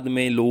उनकी याद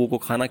में लोगों को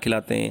खाना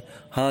खिलाते हैं।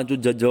 हाँ,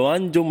 जो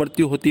जवान जो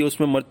मृत्यु होती है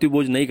उसमें मृत्यु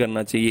भोज नहीं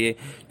करना चाहिए,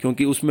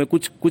 क्योंकि उसमें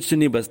कुछ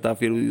नहीं बचता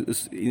फिर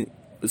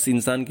उस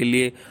इंसान के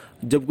लिए।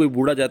 जब कोई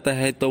बूढ़ा जाता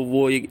है तो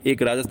वो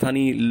एक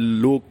राजस्थानी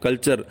लोक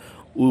कल्चर,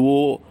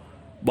 वो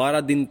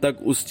 12 दिन तक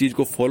उस चीज़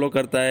को फॉलो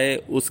करता है।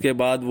 उसके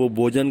बाद वो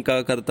भोजन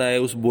का करता है।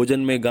 उस भोजन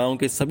में गांव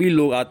के सभी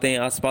लोग आते हैं,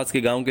 आसपास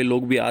के गांव के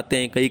लोग भी आते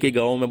हैं। कई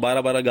गांवों में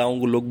 12-12 गांवों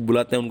को लोग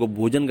बुलाते हैं, उनको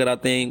भोजन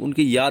कराते हैं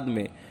उनकी याद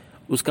में।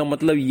 उसका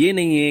मतलब ये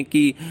नहीं है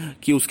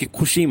कि उसकी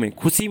खुशी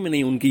में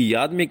नहीं, उनकी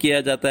याद में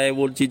किया जाता है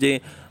वो चीज़ें।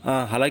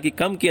 हालांकि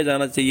कम किया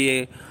जाना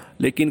चाहिए,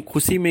 लेकिन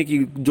खुशी में कि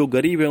जो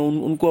गरीब है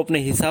उनको अपने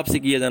हिसाब से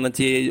किया जाना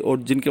चाहिए।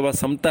 और जिनके पास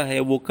क्षमता है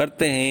वो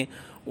करते हैं,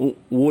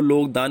 वो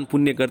लोग दान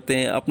पुण्य करते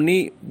हैं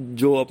अपनी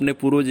जो अपने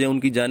पूर्वज हैं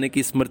उनकी जाने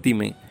की स्मृति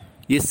में।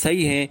 ये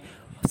सही है,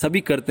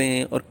 सभी करते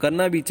हैं और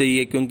करना भी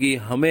चाहिए, क्योंकि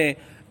हमें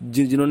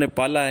जिन्होंने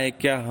पाला है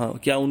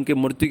क्या उनके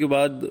मृत्यु के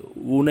बाद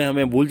उन्हें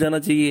हमें भूल जाना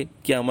चाहिए?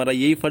 क्या हमारा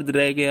यही फर्ज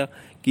रह गया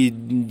कि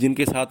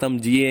जिनके साथ हम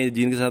जिए,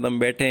 जिनके साथ हम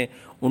बैठे,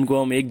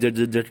 उनको हम एक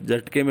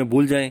झटके में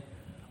भूल जाएं?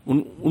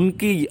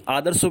 उनकी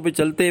आदर्शों पे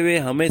चलते हुए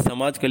हमें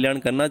समाज कल्याण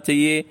करना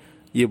चाहिए,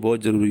 ये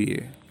बहुत ज़रूरी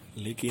है।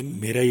 लेकिन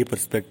मेरा ये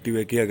पर्सपेक्टिव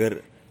है कि अगर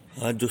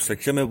हाँ जो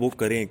सक्षम है वो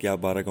करें क्या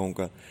 12 गाँव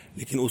का,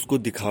 लेकिन उसको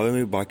दिखावे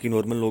में बाकी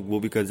नॉर्मल लोग वो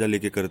भी कर्जा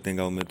लेके करते हैं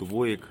गाँव में, तो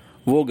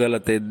वो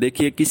गलत है।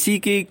 देखिए,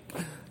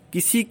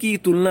 किसी की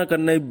तुलना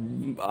करने,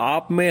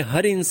 आप में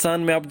हर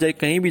इंसान में, आप चाहे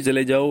कहीं भी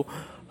चले जाओ,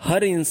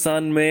 हर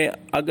इंसान में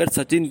अगर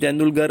सचिन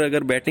तेंदुलकर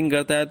अगर बैटिंग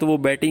करता है तो वो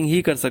बैटिंग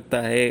ही कर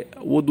सकता है,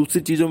 वो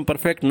दूसरी चीज़ों में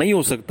परफेक्ट नहीं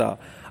हो सकता।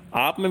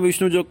 आप में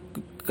विष्णु जो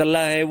कला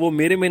है वो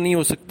मेरे में नहीं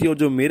हो सकती, और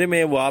जो मेरे में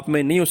है वो आप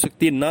में नहीं हो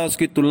सकती। ना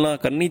उसकी तुलना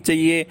करनी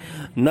चाहिए,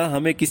 ना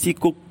हमें किसी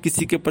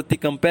के प्रति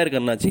कंपेयर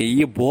करना चाहिए।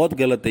 ये बहुत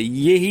गलत है।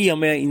 ये ही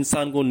हमें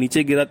इंसान को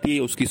नीचे गिराती है,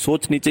 उसकी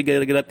सोच नीचे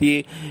गिराती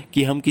है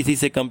कि हम किसी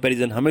से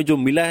कंपैरिजन, हमें जो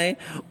मिला है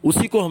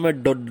उसी को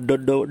हमें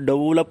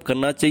डेवलप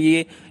करना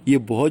चाहिए। ये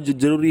बहुत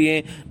जरूरी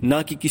है,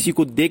 ना कि किसी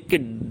को देख के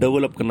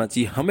डेवलप करना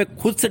चाहिए। हमें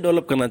खुद से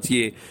डेवलप करना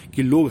चाहिए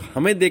कि लोग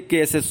हमें देख के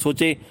ऐसे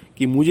सोचे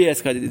कि मुझे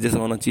इसका जैसा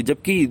होना चाहिए,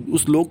 जबकि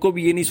उस लोग को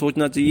भी ये नहीं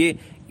सोचना चाहिए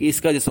कि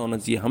इसका जैसा होना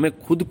चाहिए। हमें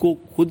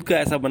खुद का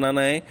ऐसा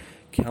बनाना है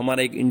कि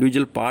हमारा एक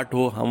इंडिविजुअल पार्ट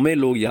हो, हमें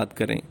लोग याद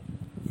करें।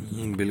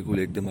 बिल्कुल,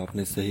 एकदम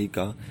आपने सही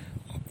कहा।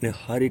 आपने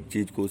हर एक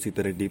चीज़ को उसी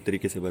तरह डीप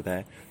तरीके से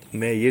बताया।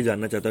 मैं ये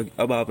जानना चाहता हूँ कि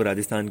अब आप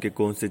राजस्थान के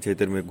कौन से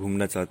क्षेत्र में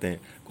घूमना चाहते हैं,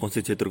 कौन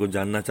से क्षेत्र को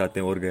जानना चाहते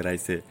हैं और गहराई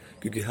से,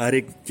 क्योंकि हर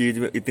एक चीज़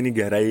में इतनी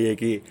गहराई है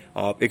कि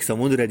आप एक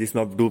समुद्र है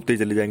जिसमें आप डूबते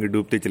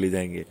चले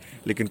जाएंगे,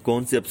 लेकिन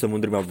कौन से अब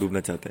समुद्र में आप डूबना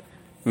चाहते हैं?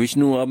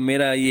 विष्णु, अब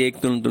मेरा ये एक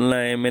तुलना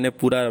है, मैंने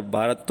पूरा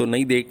भारत तो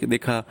नहीं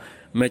देखा।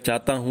 मैं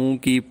चाहता हूँ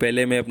कि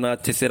पहले मैं अपना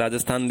अच्छे से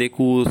राजस्थान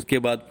देखूँ, उसके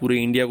बाद पूरे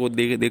इंडिया को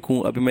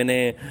देखूँ। अभी मैंने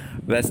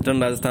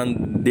वेस्टर्न राजस्थान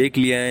देख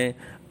लिया है।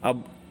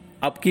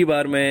 अब की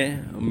बार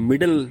मैं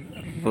मिडिल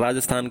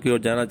राजस्थान की ओर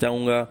जाना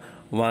चाहूँगा।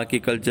 वहाँ की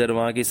कल्चर,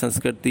 वहाँ की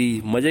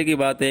संस्कृति, मज़े की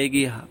बात है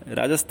कि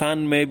राजस्थान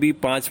में भी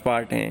 5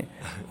 पार्ट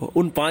हैं।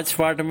 उन 5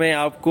 पार्ट में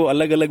आपको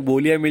अलग अलग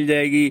बोलियाँ मिल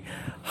जाएगी।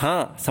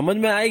 हाँ, समझ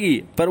में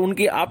आएगी, पर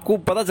उनकी आपको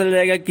पता चल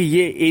जाएगा कि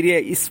ये एरिया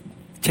इस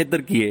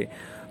क्षेत्र की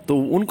है, तो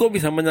उनको भी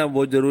समझना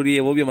बहुत ज़रूरी है।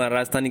 वो भी हमारा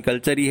राजस्थानी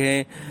कल्चर ही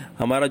है।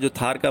 हमारा जो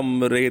थार का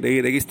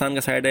रेगिस्तान का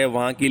साइड है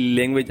वहाँ की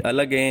लैंग्वेज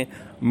अलग है,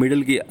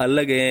 मिडिल की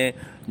अलग है,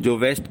 जो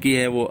वेस्ट की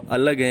है वो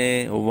अलग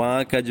है।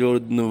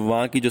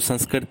 वहाँ की जो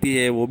संस्कृति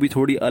है वो भी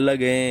थोड़ी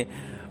अलग है।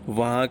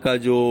 वहाँ का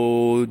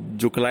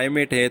जो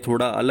क्लाइमेट है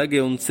थोड़ा अलग है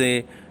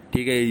उनसे,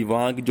 ठीक है।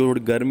 वहाँ की जो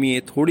गर्मी है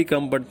थोड़ी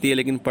कम पड़ती है,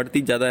 लेकिन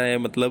पड़ती ज़्यादा है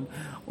मतलब।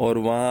 और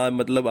वहाँ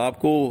मतलब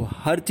आपको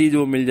हर चीज़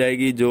वो मिल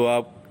जाएगी जो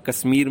आप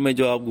कश्मीर में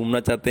जो आप घूमना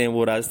चाहते हैं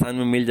वो राजस्थान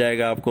में मिल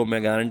जाएगा आपको,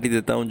 मैं गारंटी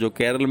देता हूँ। जो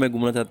केरल में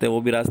घूमना चाहते हैं वो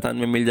भी राजस्थान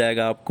में मिल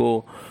जाएगा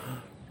आपको,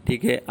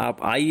 ठीक है।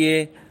 आप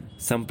आइए,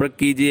 संपर्क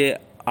कीजिए,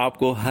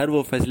 आपको हर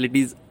वो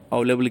फैसिलिटीज़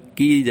अवेलेबल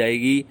की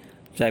जाएगी,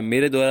 चाहे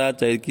मेरे द्वारा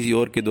चाहे किसी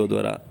और के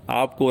द्वारा।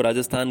 आपको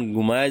राजस्थान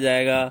घुमाया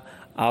जाएगा।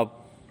 आप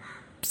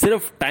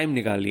सिर्फ टाइम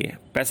निकालिए।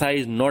 पैसा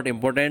इज़ नॉट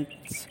इम्पोर्टेंट,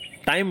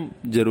 टाइम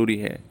ज़रूरी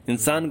है।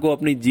 इंसान को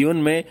अपनी जीवन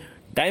में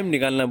टाइम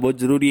निकालना बहुत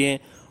ज़रूरी है।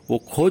 वो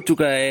खो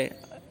चुका है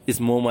इस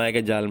मोह माया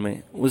के जाल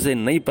में, उसे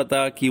नहीं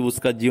पता कि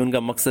उसका जीवन का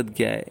मकसद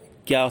क्या है,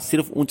 क्या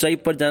सिर्फ ऊंचाई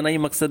पर जाना ही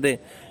मकसद है?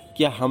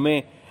 क्या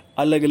हमें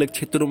अलग अलग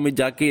क्षेत्रों में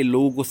जाके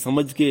लोगों को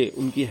समझ के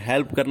उनकी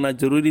हेल्प करना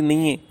जरूरी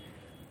नहीं है?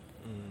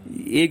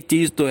 एक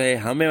चीज तो है,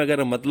 हमें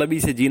अगर मतलबी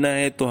से जीना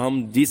है तो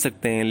हम जी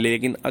सकते हैं,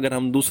 लेकिन अगर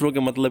हम दूसरों के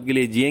मतलब के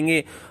लिए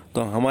जिएंगे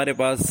तो हमारे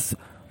पास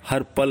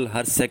हर पल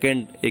हर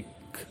सेकंड एक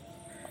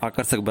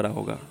आकर्षक भरा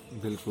होगा।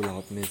 बिल्कुल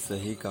आपने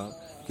सही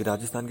कहा कि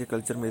राजस्थान के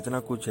कल्चर में इतना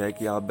कुछ है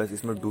कि आप बस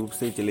इसमें डूब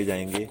से ही चले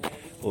जाएंगे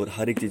और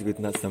हर एक चीज़ को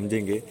इतना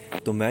समझेंगे।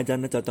 तो मैं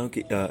जानना चाहता हूँ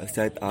कि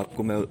शायद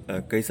आपको मैं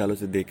कई सालों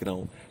से देख रहा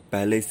हूँ,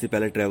 इससे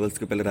पहले ट्रैवल्स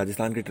के पहले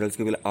राजस्थान के ट्रैवल्स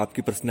के पहले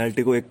आपकी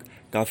पर्सनैलिटी को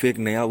काफ़ी एक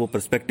नया वो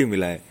पर्सपेक्टिव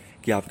मिला है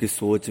कि आपकी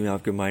सोच में,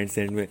 आपके माइंड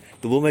सेट में।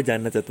 तो वो मैं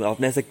जानना चाहता हूँ,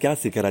 आपने ऐसा क्या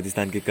सीखा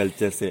राजस्थान के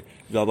कल्चर से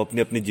जो आप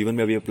अपने अपने जीवन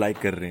में अभी अप्लाई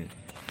कर रहे हैं?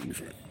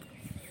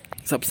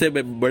 सबसे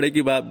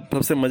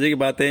सबसे मजे की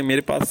बात है,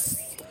 मेरे पास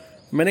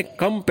मैंने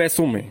कम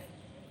पैसों में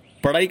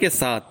पढ़ाई के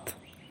साथ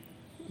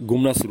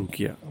घूमना शुरू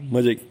किया।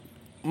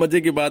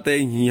 मजे की बात है,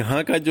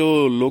 यहाँ का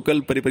जो लोकल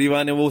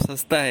परिवहन है वो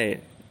सस्ता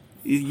है।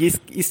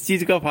 इस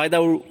चीज का फायदा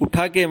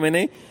उठा के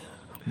मैंने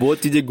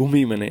बहुत चीजें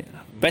घूमी। मैंने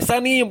पैसा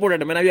नहीं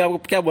इम्पोर्टेंट, मैंने अभी आपको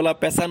क्या बोला,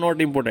 पैसा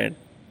नॉट इम्पोर्टेंट,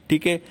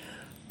 ठीक है?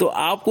 तो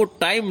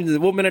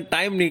आपको मैंने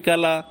टाइम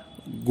निकाला,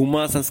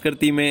 घुमा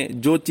संस्कृति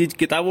में। जो चीज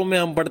किताबों में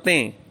हम पढ़ते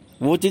हैं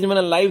वो चीज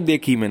मैंने लाइव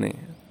देखी मैंने।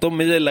 तो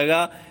मुझे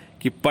लगा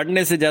कि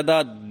पढ़ने से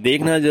ज्यादा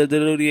देखना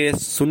जरूरी है,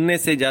 सुनने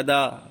से ज्यादा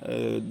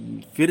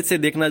फिर से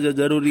देखना जो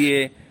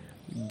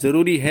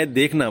जरूरी है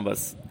देखना।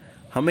 बस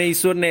हमें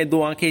ईश्वर ने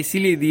दो आंखें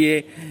इसीलिए दी है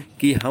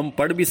कि हम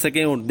पढ़ भी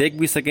सकें और देख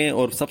भी सकें,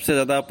 और सबसे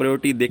ज्यादा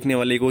प्रायोरिटी देखने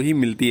वाले को ही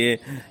मिलती है।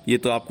 ये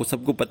तो आपको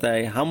सबको पता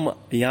है। हम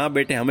यहाँ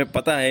बैठे, हमें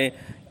पता है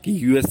कि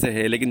यूएसए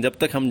है, लेकिन जब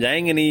तक हम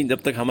जाएंगे नहीं,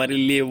 जब तक हमारे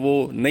लिए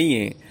वो नहीं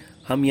है।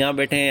 हम यहाँ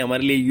बैठे हैं,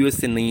 हमारे लिए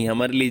यूएसए नहीं है,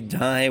 हमारे लिए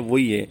जहाँ है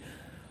वही है।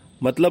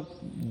 मतलब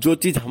जो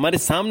चीज हमारे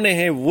सामने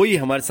है वही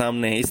हमारे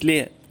सामने है,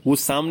 इसलिए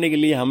उस सामने के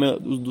लिए हमें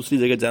उस दूसरी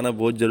जगह जाना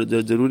बहुत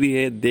जरूरी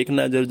है,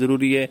 देखना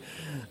जरूरी है।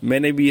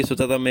 मैंने भी ये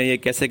सोचा था मैं ये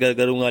कैसे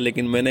करूँगा,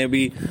 लेकिन मैंने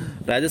भी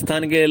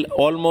राजस्थान के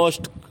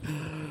ऑलमोस्ट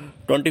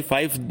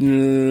 25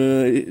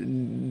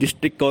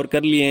 डिस्ट्रिक्ट कवर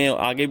कर लिए हैं,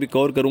 आगे भी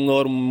कवर करूँगा।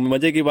 और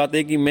मज़े की बात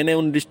है कि मैंने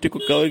उन डिस्ट्रिक्ट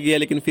को कवर किया,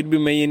 लेकिन फिर भी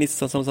मैं ये नहीं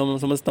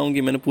समझता हूँ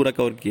कि मैंने पूरा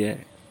कवर किया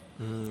है।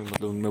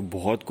 मतलब उनमें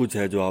बहुत कुछ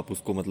है जो आप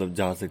उसको मतलब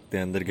जा सकते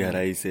हैं अंदर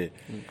गहराई से,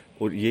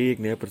 और ये एक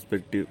नया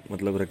पर्सपेक्टिव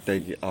मतलब रखता है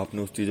कि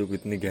आपने उस चीज़ों को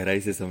इतनी गहराई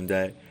से समझा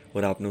है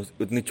और आपने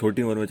इतनी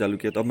छोटी उम्र में चालू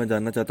किया। तो अब मैं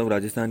जानना चाहता हूँ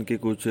राजस्थान के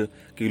कुछ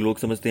कि लोग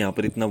समझते हैं यहाँ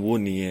पर इतना वो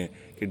नहीं है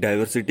कि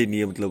डाइवर्सिटी नहीं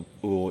है, मतलब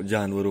वो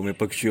जानवरों में,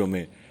 पक्षियों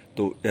में।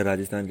 तो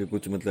राजस्थान के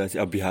कुछ मतलब ऐसे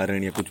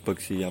अभ्यारण्य या कुछ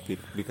पक्षी या फिर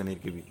बीकानेर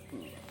के भी।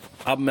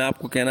 अब मैं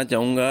आपको कहना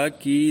चाहूँगा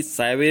कि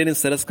साइबेरियन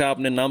सरस का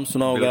आपने नाम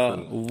सुना होगा।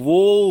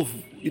 वो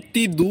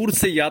इतनी दूर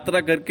से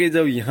यात्रा करके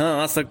जब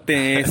यहाँ आ सकते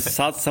हैं,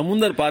 7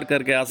 समुंदर पार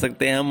करके आ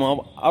सकते हैं।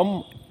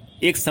 हम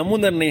एक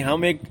समुंदर नहीं,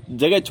 हम एक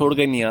जगह छोड़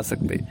कर नहीं आ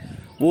सकते।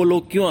 वो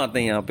लोग क्यों आते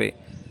हैं यहाँ पे?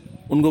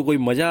 उनको कोई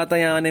मजा आता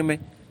है यहाँ आने में?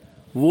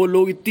 वो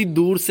लोग इतनी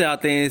दूर से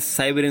आते हैं।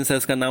 साइबेरियन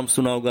सरस का नाम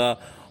सुना होगा।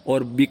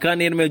 और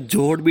बीकानेर में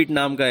जोहड़बीट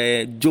नाम का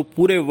है, जो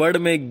पूरे वर्ल्ड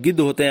में गिद्ध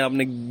होते हैं,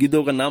 आपने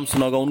गिद्धों का नाम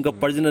सुना होगा, उनका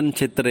प्रजनन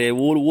क्षेत्र है।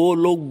 वो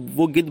लोग,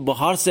 वो गिद्ध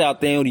बाहर से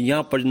आते हैं और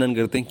यहाँ प्रजनन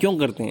करते हैं। क्यों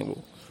करते हैं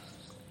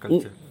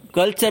वो?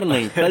 कल्चर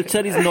नहीं,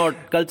 culture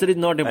is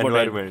not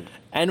important.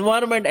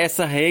 Environment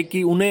ऐसा है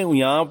कि उन्हें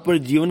यहाँ पर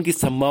जीवन की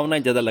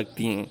संभावनाएं ज्यादा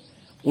लगती हैं,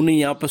 उन्हें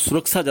यहाँ पर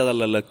सुरक्षा ज्यादा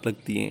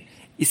लगती है,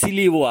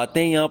 इसीलिए वो आते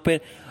हैं यहाँ पे।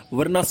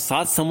 वरना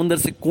 7 समुंदर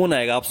से कौन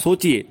आएगा? आप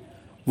सोचिए,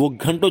 वो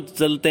घंटों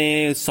चलते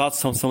हैं, 7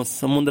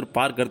 समुंदर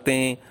पार करते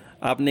हैं।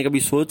 आपने कभी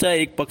सोचा है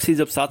एक पक्षी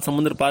जब 7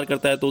 समुंदर पार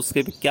करता है तो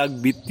उसके पे क्या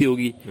बीतती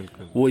होगी?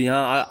 वो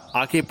यहाँ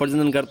आके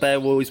प्रजनन करता है,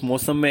 वो इस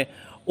मौसम में।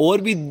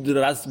 और भी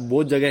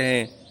बहुत जगह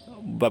हैं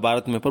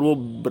भारत में, पर वो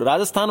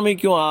राजस्थान में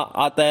क्यों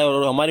आता है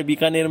और हमारे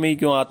बीकानेर में ही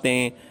क्यों आते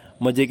हैं?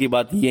 मजे की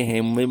बात ये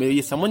है, मैं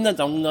ये समझना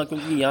चाहूंगा,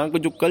 क्योंकि यहाँ का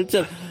जो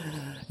कल्चर,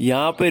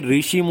 यहाँ पे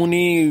ऋषि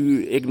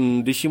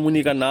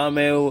मुनि का नाम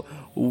है,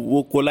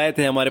 वो कोलायत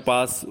है हमारे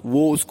पास।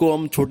 वो उसको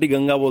हम छोटी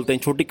गंगा बोलते हैं,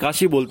 छोटी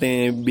काशी बोलते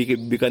हैं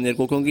बीकानेर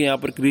को, क्योंकि यहाँ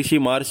पर ऋषि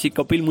महर्षि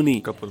कपिल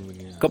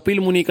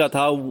मुनि का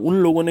था। उन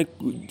लोगों ने,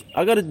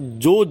 अगर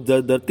जो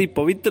धरती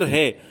पवित्र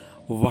है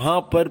वहां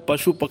पर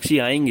पशु पक्षी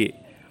आएंगे,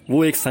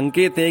 वो एक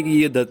संकेत है कि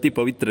ये धरती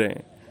पवित्र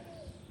है।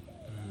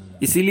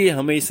 इसीलिए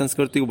हमें इस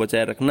संस्कृति को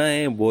बचाए रखना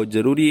है, बहुत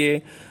जरूरी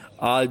है।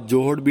 आज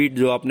जोहड़बीट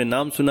जो आपने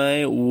नाम सुना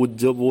है, वो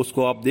जब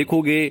उसको आप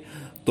देखोगे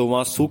तो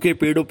वहाँ सूखे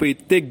पेड़ों पे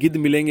इतने गिद्ध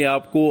मिलेंगे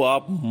आपको,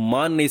 आप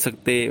मान नहीं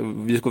सकते,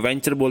 जिसको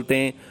वेंचर बोलते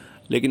हैं।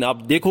 लेकिन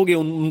आप देखोगे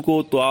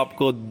उनको तो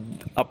आपको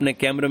अपने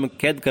कैमरे में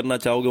कैद करना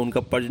चाहोगे, उनका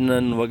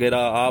प्रजनन वगैरह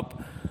आप।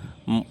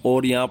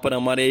 और यहाँ पर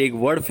हमारे एक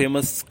वर्ल्ड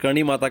फेमस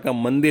करणी माता का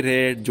मंदिर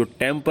है, जो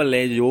टेम्पल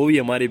है, जो भी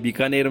हमारे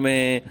बीकानेर में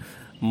है।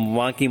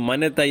 वहाँ की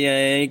मान्यता यह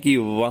है कि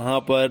वहाँ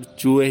पर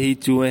चूहे ही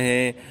चूहे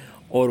हैं,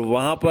 और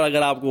वहाँ पर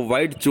अगर आपको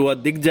वाइट चूहा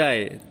दिख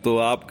जाए तो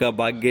आपका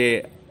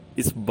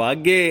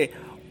भाग्य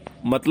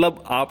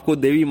मतलब आपको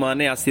देवी माँ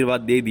ने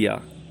आशीर्वाद दे दिया।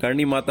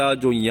 करणी माता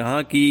जो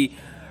यहाँ की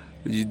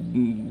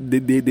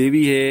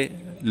देवी है,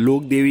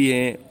 लोक देवी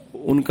है,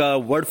 उनका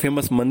वर्ल्ड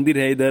फेमस मंदिर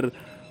है। इधर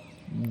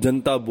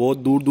जनता बहुत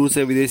दूर दूर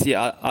से विदेशी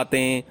आते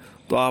हैं।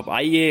 तो आप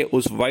आइए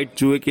उस वाइट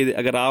चूहे के,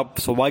 अगर आप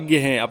सौभाग्य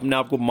हैं, अपने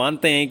आप को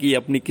मानते हैं कि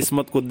अपनी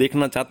किस्मत को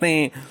देखना चाहते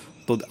हैं,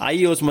 तो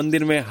आइए उस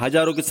मंदिर में।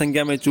 हजारों की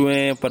संख्या में चूहे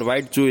हैं, पर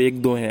वाइट चूहे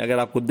 1-2 हैं। अगर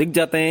आपको दिख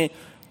जाते हैं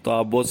तो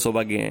आप बहुत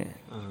सौभाग्य हैं।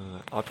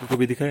 आपको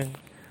कभी दिखा है?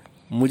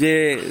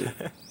 मुझे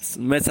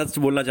मैं सच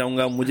बोलना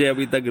चाहूँगा, मुझे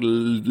अभी तक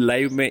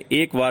लाइव में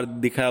एक बार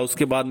दिखा है,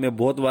 उसके बाद मैं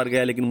बहुत बार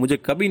गया, लेकिन मुझे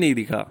कभी नहीं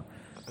दिखा।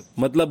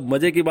 मतलब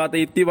मजे की बात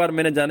है, इतनी बार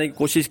मैंने जाने की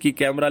कोशिश की,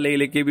 कैमरा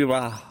लेके भी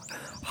वहाँ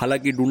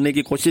हालांकि ढूंढने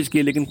की कोशिश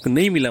की, लेकिन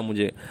नहीं मिला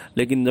मुझे।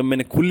 लेकिन जब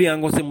मैंने खुली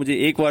आंखों से मुझे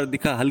एक बार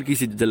दिखा, हल्की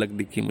सी झलक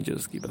दिखी मुझे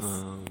उसकी बस।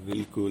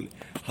 बिल्कुल,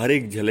 हर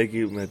एक झलक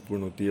ही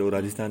महत्वपूर्ण होती है, और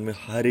राजस्थान में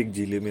हर एक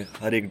जिले में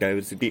हर एक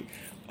डाइवर्सिटी,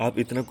 आप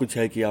इतना कुछ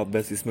है कि आप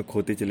बस इसमें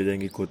खोते ही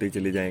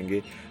चले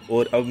जाएंगे।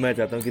 और अब मैं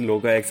चाहता हूँ कि लोगों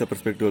का एक सा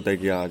पर्सपेक्टिव होता है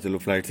कि हाँ चलो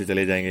फ्लाइट से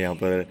चले जाएंगे, यहाँ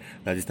पर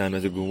राजस्थान में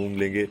से घूम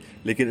लेंगे।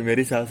 लेकिन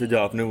मेरे हिसाब से जो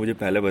आपने मुझे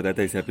पहले बताया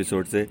था इस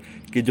एपिसोड से,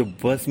 कि जो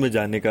बस में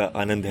जाने का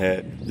आनंद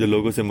है, जो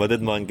लोगों से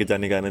मदद मांग के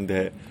जाने का आनंद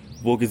है,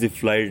 वो किसी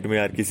फ्लाइट में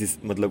यार किसी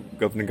मतलब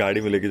अपनी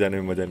गाड़ी में लेके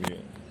जाने में मज़ा नहीं है।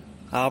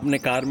 आपने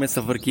कार में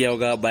सफ़र किया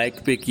होगा, बाइक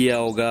पे किया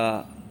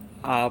होगा,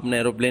 आपने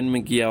एरोप्लेन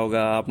में किया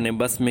होगा, आपने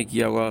बस में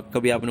किया होगा,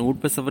 कभी आपने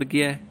ऊँट पे सफ़र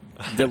किया है?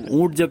 जब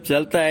ऊँट जब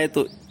चलता है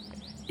तो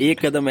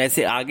एक कदम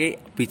ऐसे आगे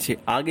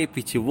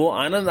पीछे, वो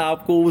आनंद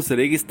आपको उस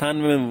रेगिस्तान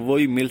में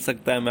वही मिल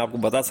सकता है। मैं आपको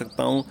बता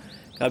सकता हूँ,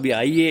 कभी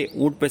आइए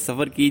ऊँट पे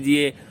सफ़र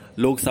कीजिए।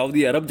 लोग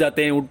सऊदी अरब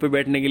जाते हैं ऊँट पे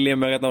बैठने के लिए,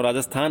 मैं कहता हूँ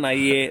राजस्थान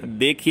आइए,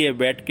 देखिए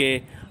बैठ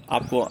के,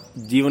 आपको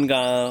जीवन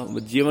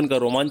का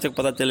रोमांचक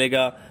पता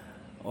चलेगा।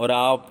 और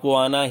आपको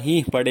आना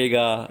ही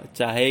पड़ेगा,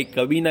 चाहे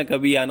कभी ना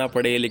कभी आना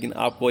पड़े, लेकिन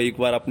आपको एक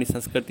बार अपनी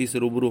संस्कृति से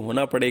रूबरू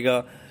होना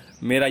पड़ेगा।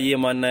 मेरा ये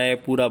मानना है,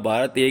 पूरा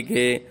भारत एक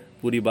है,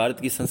 पूरी भारत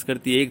की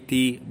संस्कृति एक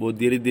थी, वो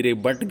धीरे धीरे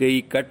बट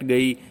गई, कट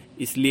गई।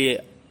 इसलिए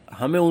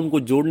हमें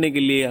उनको जोड़ने के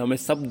लिए हमें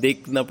सब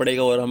देखना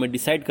पड़ेगा, और हमें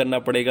डिसाइड करना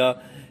पड़ेगा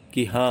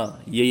कि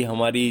हाँ यही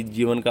हमारी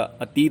जीवन का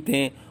अतीत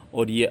है,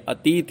 और ये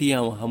अतीत ही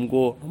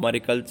हमको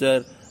हमारे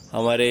कल्चर,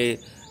 हमारे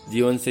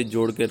जीवन से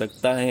जोड़ के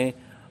रखता है।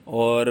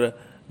 और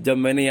जब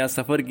मैंने यहाँ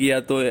सफ़र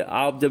किया, तो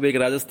आप जब एक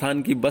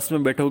राजस्थान की बस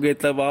में बैठोगे,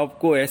 तब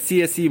आपको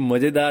ऐसी ऐसी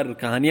मज़ेदार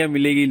कहानियाँ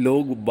मिलेगी।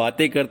 लोग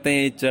बातें करते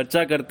हैं,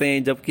 चर्चा करते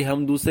हैं, जबकि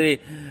हम दूसरे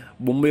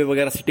मुंबई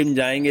वगैरह सिटी में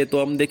जाएंगे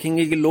तो हम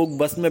देखेंगे कि लोग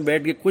बस में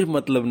बैठ के कुछ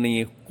मतलब नहीं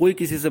है, कोई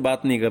किसी से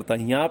बात नहीं करता।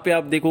 यहाँ पे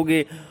आप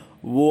देखोगे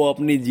वो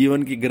अपनी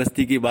जीवन की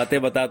गृहस्थी की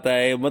बातें बताता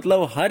है।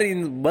 मतलब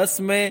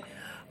बस में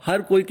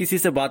हर कोई किसी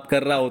से बात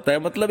कर रहा होता है,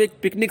 मतलब एक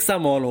पिकनिक सा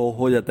माहौल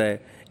हो जाता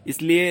है।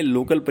 इसलिए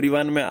लोकल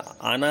परिवहन में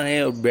आना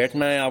है और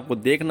बैठना है, आपको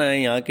देखना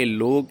है यहाँ के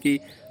लोगों की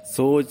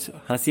सोच,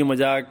 हंसी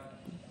मजाक,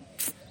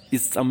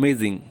 it's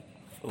amazing.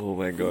 Oh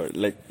my God,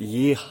 like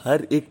ये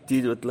हर एक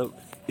चीज़, मतलब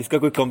इसका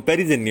कोई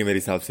कंपैरिजन नहीं है मेरे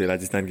हिसाब से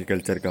राजस्थान के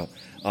कल्चर का।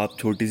 आप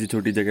छोटी से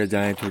छोटी जगह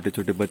जाएं, छोटे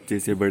छोटे बच्चे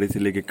से बड़े से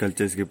लेके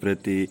कल्चर्स के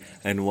प्रति,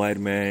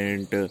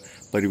 एनवायरनमेंट,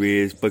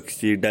 परिवेश,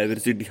 पक्षी,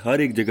 डाइवर्सिटी,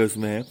 हर एक जगह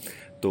उसमें है।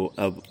 तो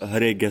अब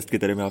हर एक गेस्ट की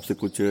तरह मैं आपसे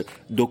कुछ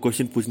 2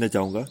 क्वेश्चन पूछना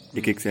चाहूँगा,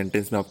 एक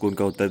सेंटेंस में आपको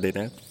उनका उत्तर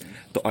देना है।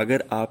 तो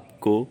अगर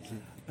आपको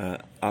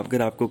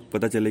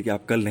पता चले कि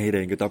आप कल नहीं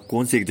रहेंगे, तो आप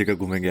कौन सी एक जगह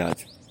घूमेंगे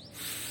आज?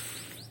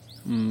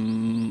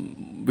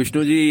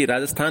 विष्णु जी,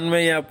 राजस्थान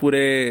में या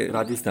पूरे?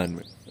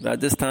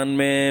 राजस्थान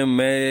में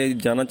मैं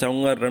जाना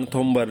चाहूँगा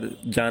रणथंभौर,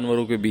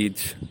 जानवरों के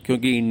बीच,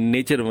 क्योंकि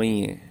नेचर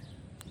वहीं है।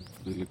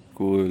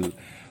 बिल्कुल।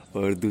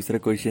 और दूसरा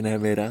क्वेश्चन है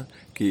मेरा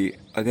कि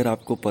अगर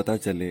आपको पता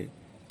चले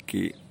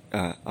कि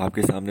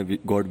आपके सामने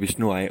गॉड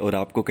विष्णु आए और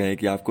आपको कहें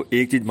कि आपको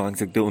एक चीज़ मांग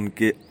सकते हो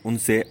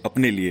उनसे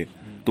अपने लिए,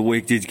 तो वो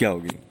एक चीज़ क्या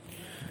होगी?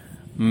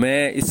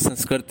 मैं इस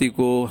संस्कृति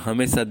को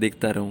हमेशा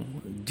देखता रहूं,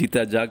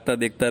 जीता जागता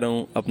देखता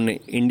रहूं, अपने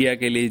इंडिया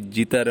के लिए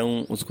जीता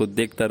रहूं, उसको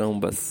देखता रहूं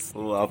बस।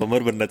 वो आप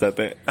अमर बनना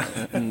चाहते हैं?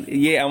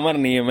 ये अमर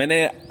नहीं है,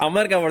 मैंने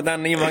अमर का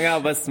वरदान नहीं मांगा,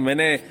 बस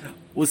मैंने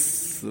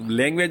उस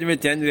लैंग्वेज में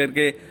चेंज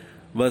करके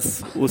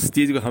बस उस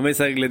चीज़ को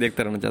हमेशा के लिए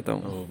देखता रहना चाहता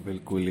हूँ।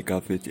 बिल्कुल, ये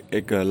काफ़ी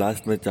एक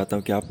लास्ट में चाहता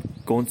हूँ कि आप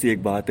कौन सी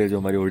एक बात है जो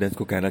हमारी ऑडियंस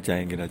को कहना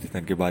चाहेंगे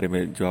राजस्थान के बारे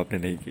में, जो आपने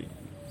नहीं की?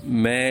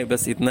 मैं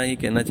बस इतना ही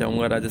कहना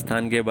चाहूँगा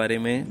राजस्थान के बारे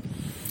में,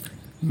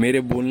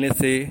 मेरे बोलने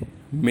से,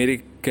 मेरे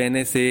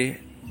कहने से,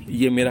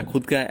 ये मेरा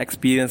खुद का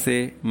एक्सपीरियंस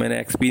है, मैंने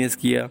एक्सपीरियंस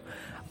किया।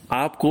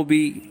 आपको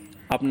भी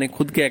अपने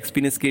खुद के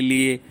एक्सपीरियंस के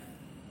लिए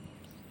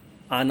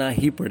आना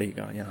ही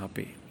पड़ेगा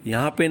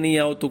यहाँ पे नहीं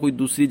आओ तो कोई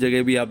दूसरी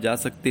जगह भी आप जा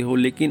सकते हो,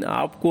 लेकिन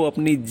आपको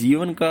अपनी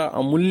जीवन का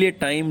अमूल्य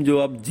टाइम जो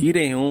आप जी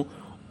रहे हो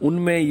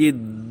उनमें ये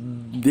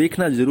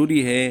देखना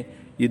ज़रूरी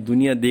है, ये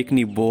दुनिया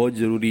देखनी बहुत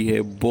ज़रूरी है।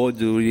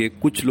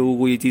 कुछ लोगों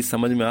को ये चीज़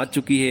समझ में आ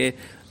चुकी है,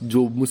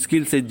 जो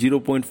मुश्किल से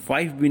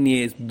 0.5 भी नहीं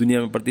है इस दुनिया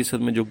में प्रतिशत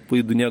में जो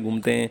पूरी दुनिया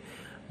घूमते हैं।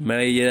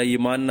 मैं ये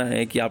मानना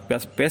है कि आपके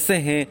पास पैसे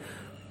हैं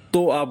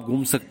तो आप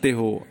घूम सकते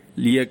हो,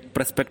 ये एक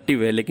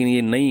पर्सपेक्टिव है, लेकिन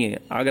ये नहीं है।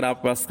 अगर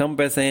आपके पास कम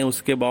पैसे हैं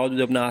उसके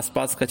बावजूद अपने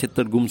आसपास का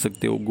क्षेत्र घूम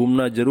सकते हो,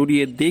 घूमना जरूरी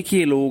है।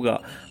 देखिए लोगों का,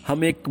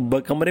 हम एक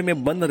कमरे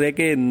में बंद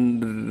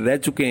रह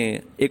चुके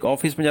हैं, एक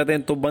ऑफिस में जाते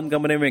हैं तो बंद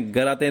कमरे में,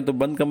 घर आते हैं तो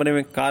बंद कमरे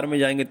में, कार में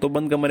जाएंगे तो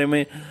बंद कमरे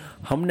में,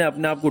 हमने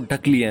अपने आप को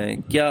ढक लिया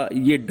है। क्या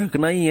ये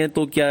ढकना ही है?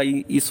 तो क्या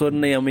ईश्वर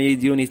ने हमें ये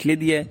जीवन इसलिए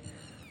दिया है?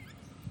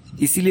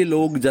 इसीलिए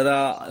लोग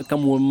ज़्यादा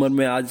कम उम्र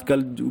में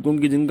आजकल,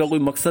 क्योंकि जिनका कोई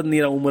मकसद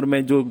नहीं रहा उम्र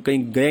में, जो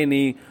कहीं गए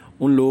नहीं,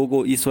 उन लोगों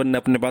को ईश्वर ने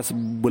अपने पास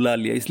बुला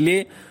लिया।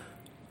 इसलिए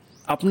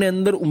अपने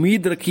अंदर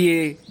उम्मीद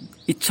रखिए,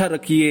 इच्छा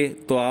रखिए,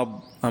 तो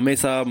आप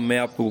हमेशा, मैं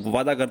आपको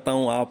वादा करता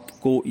हूँ,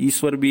 आपको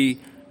ईश्वर भी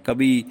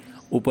कभी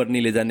ऊपर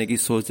नहीं ले जाने की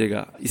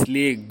सोचेगा।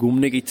 इसलिए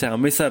घूमने की इच्छा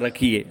हमेशा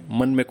रखिए,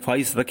 मन में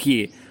ख्वाहिश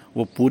रखिए,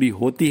 वो पूरी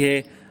होती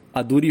है,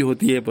 अधूरी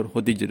होती है, पर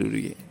होती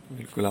जरूरी है।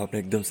 बिल्कुल, आपने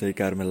एकदम सही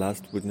कहा। मैं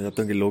लास्ट पूछना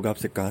चाहता हूँ कि लोग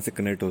आपसे कहाँ से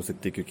कनेक्ट हो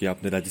सकते हैं, क्योंकि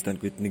आपने राजस्थान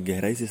को इतनी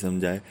गहराई से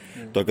समझा है,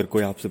 तो अगर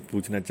कोई आपसे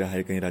पूछना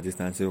चाहे कहीं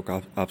राजस्थान से,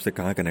 वो आपसे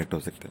कहाँ कनेक्ट हो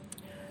सकते हैं?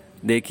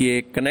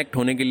 देखिए, कनेक्ट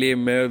होने के लिए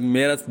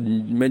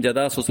मैं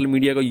ज़्यादा सोशल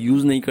मीडिया का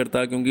यूज़ नहीं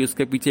करता, क्योंकि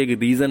उसके पीछे एक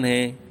रीज़न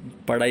है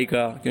पढ़ाई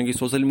का। क्योंकि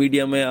सोशल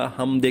मीडिया में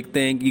हम देखते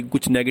हैं कि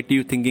कुछ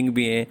नेगेटिव थिंकिंग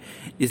भी है,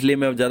 इसलिए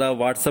मैं ज़्यादा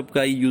व्हाट्सअप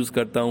का ही यूज़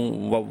करता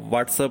हूँ।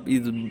 व्हाट्सअप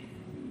इज़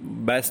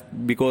बेस्ट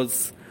बिकॉज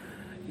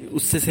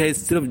उससे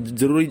सिर्फ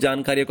ज़रूरी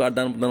जानकारियों का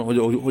आदान प्रदान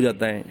हो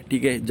जाता है,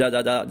 ठीक है।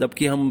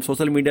 जबकि हम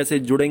सोशल मीडिया से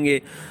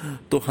जुड़ेंगे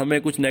तो हमें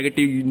कुछ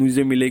नेगेटिव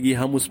न्यूज़ें मिलेगी,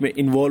 हम उसमें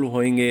इन्वॉल्व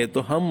होएंगे, तो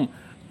हम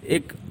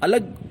एक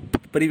अलग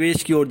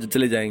परिवेश की ओर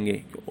चले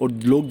जाएंगे, और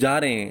लोग जा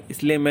रहे हैं।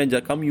 इसलिए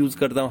मैं कम यूज़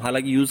करता हूँ,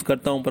 हालांकि यूज़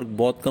करता हूँ पर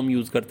बहुत कम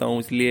यूज़ करता हूँ,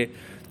 इसलिए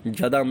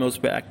ज़्यादा मैं उस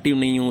पर एक्टिव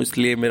नहीं हूँ।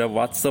 इसलिए मेरा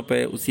व्हाट्सअप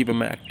है, उसी पे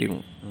मैं एक्टिव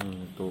हूँ।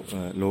 तो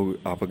लोग,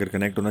 आप अगर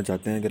कनेक्ट होना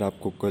चाहते हैं, अगर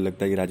आपको कोई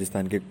लगता है कि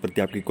राजस्थान के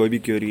प्रति आपकी कोई भी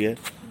क्वेरी है,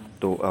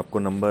 तो आपको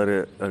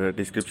नंबर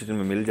डिस्क्रिप्शन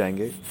में मिल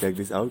जाएंगे। Check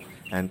this out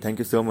and thank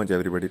you so much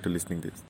everybody to listening this.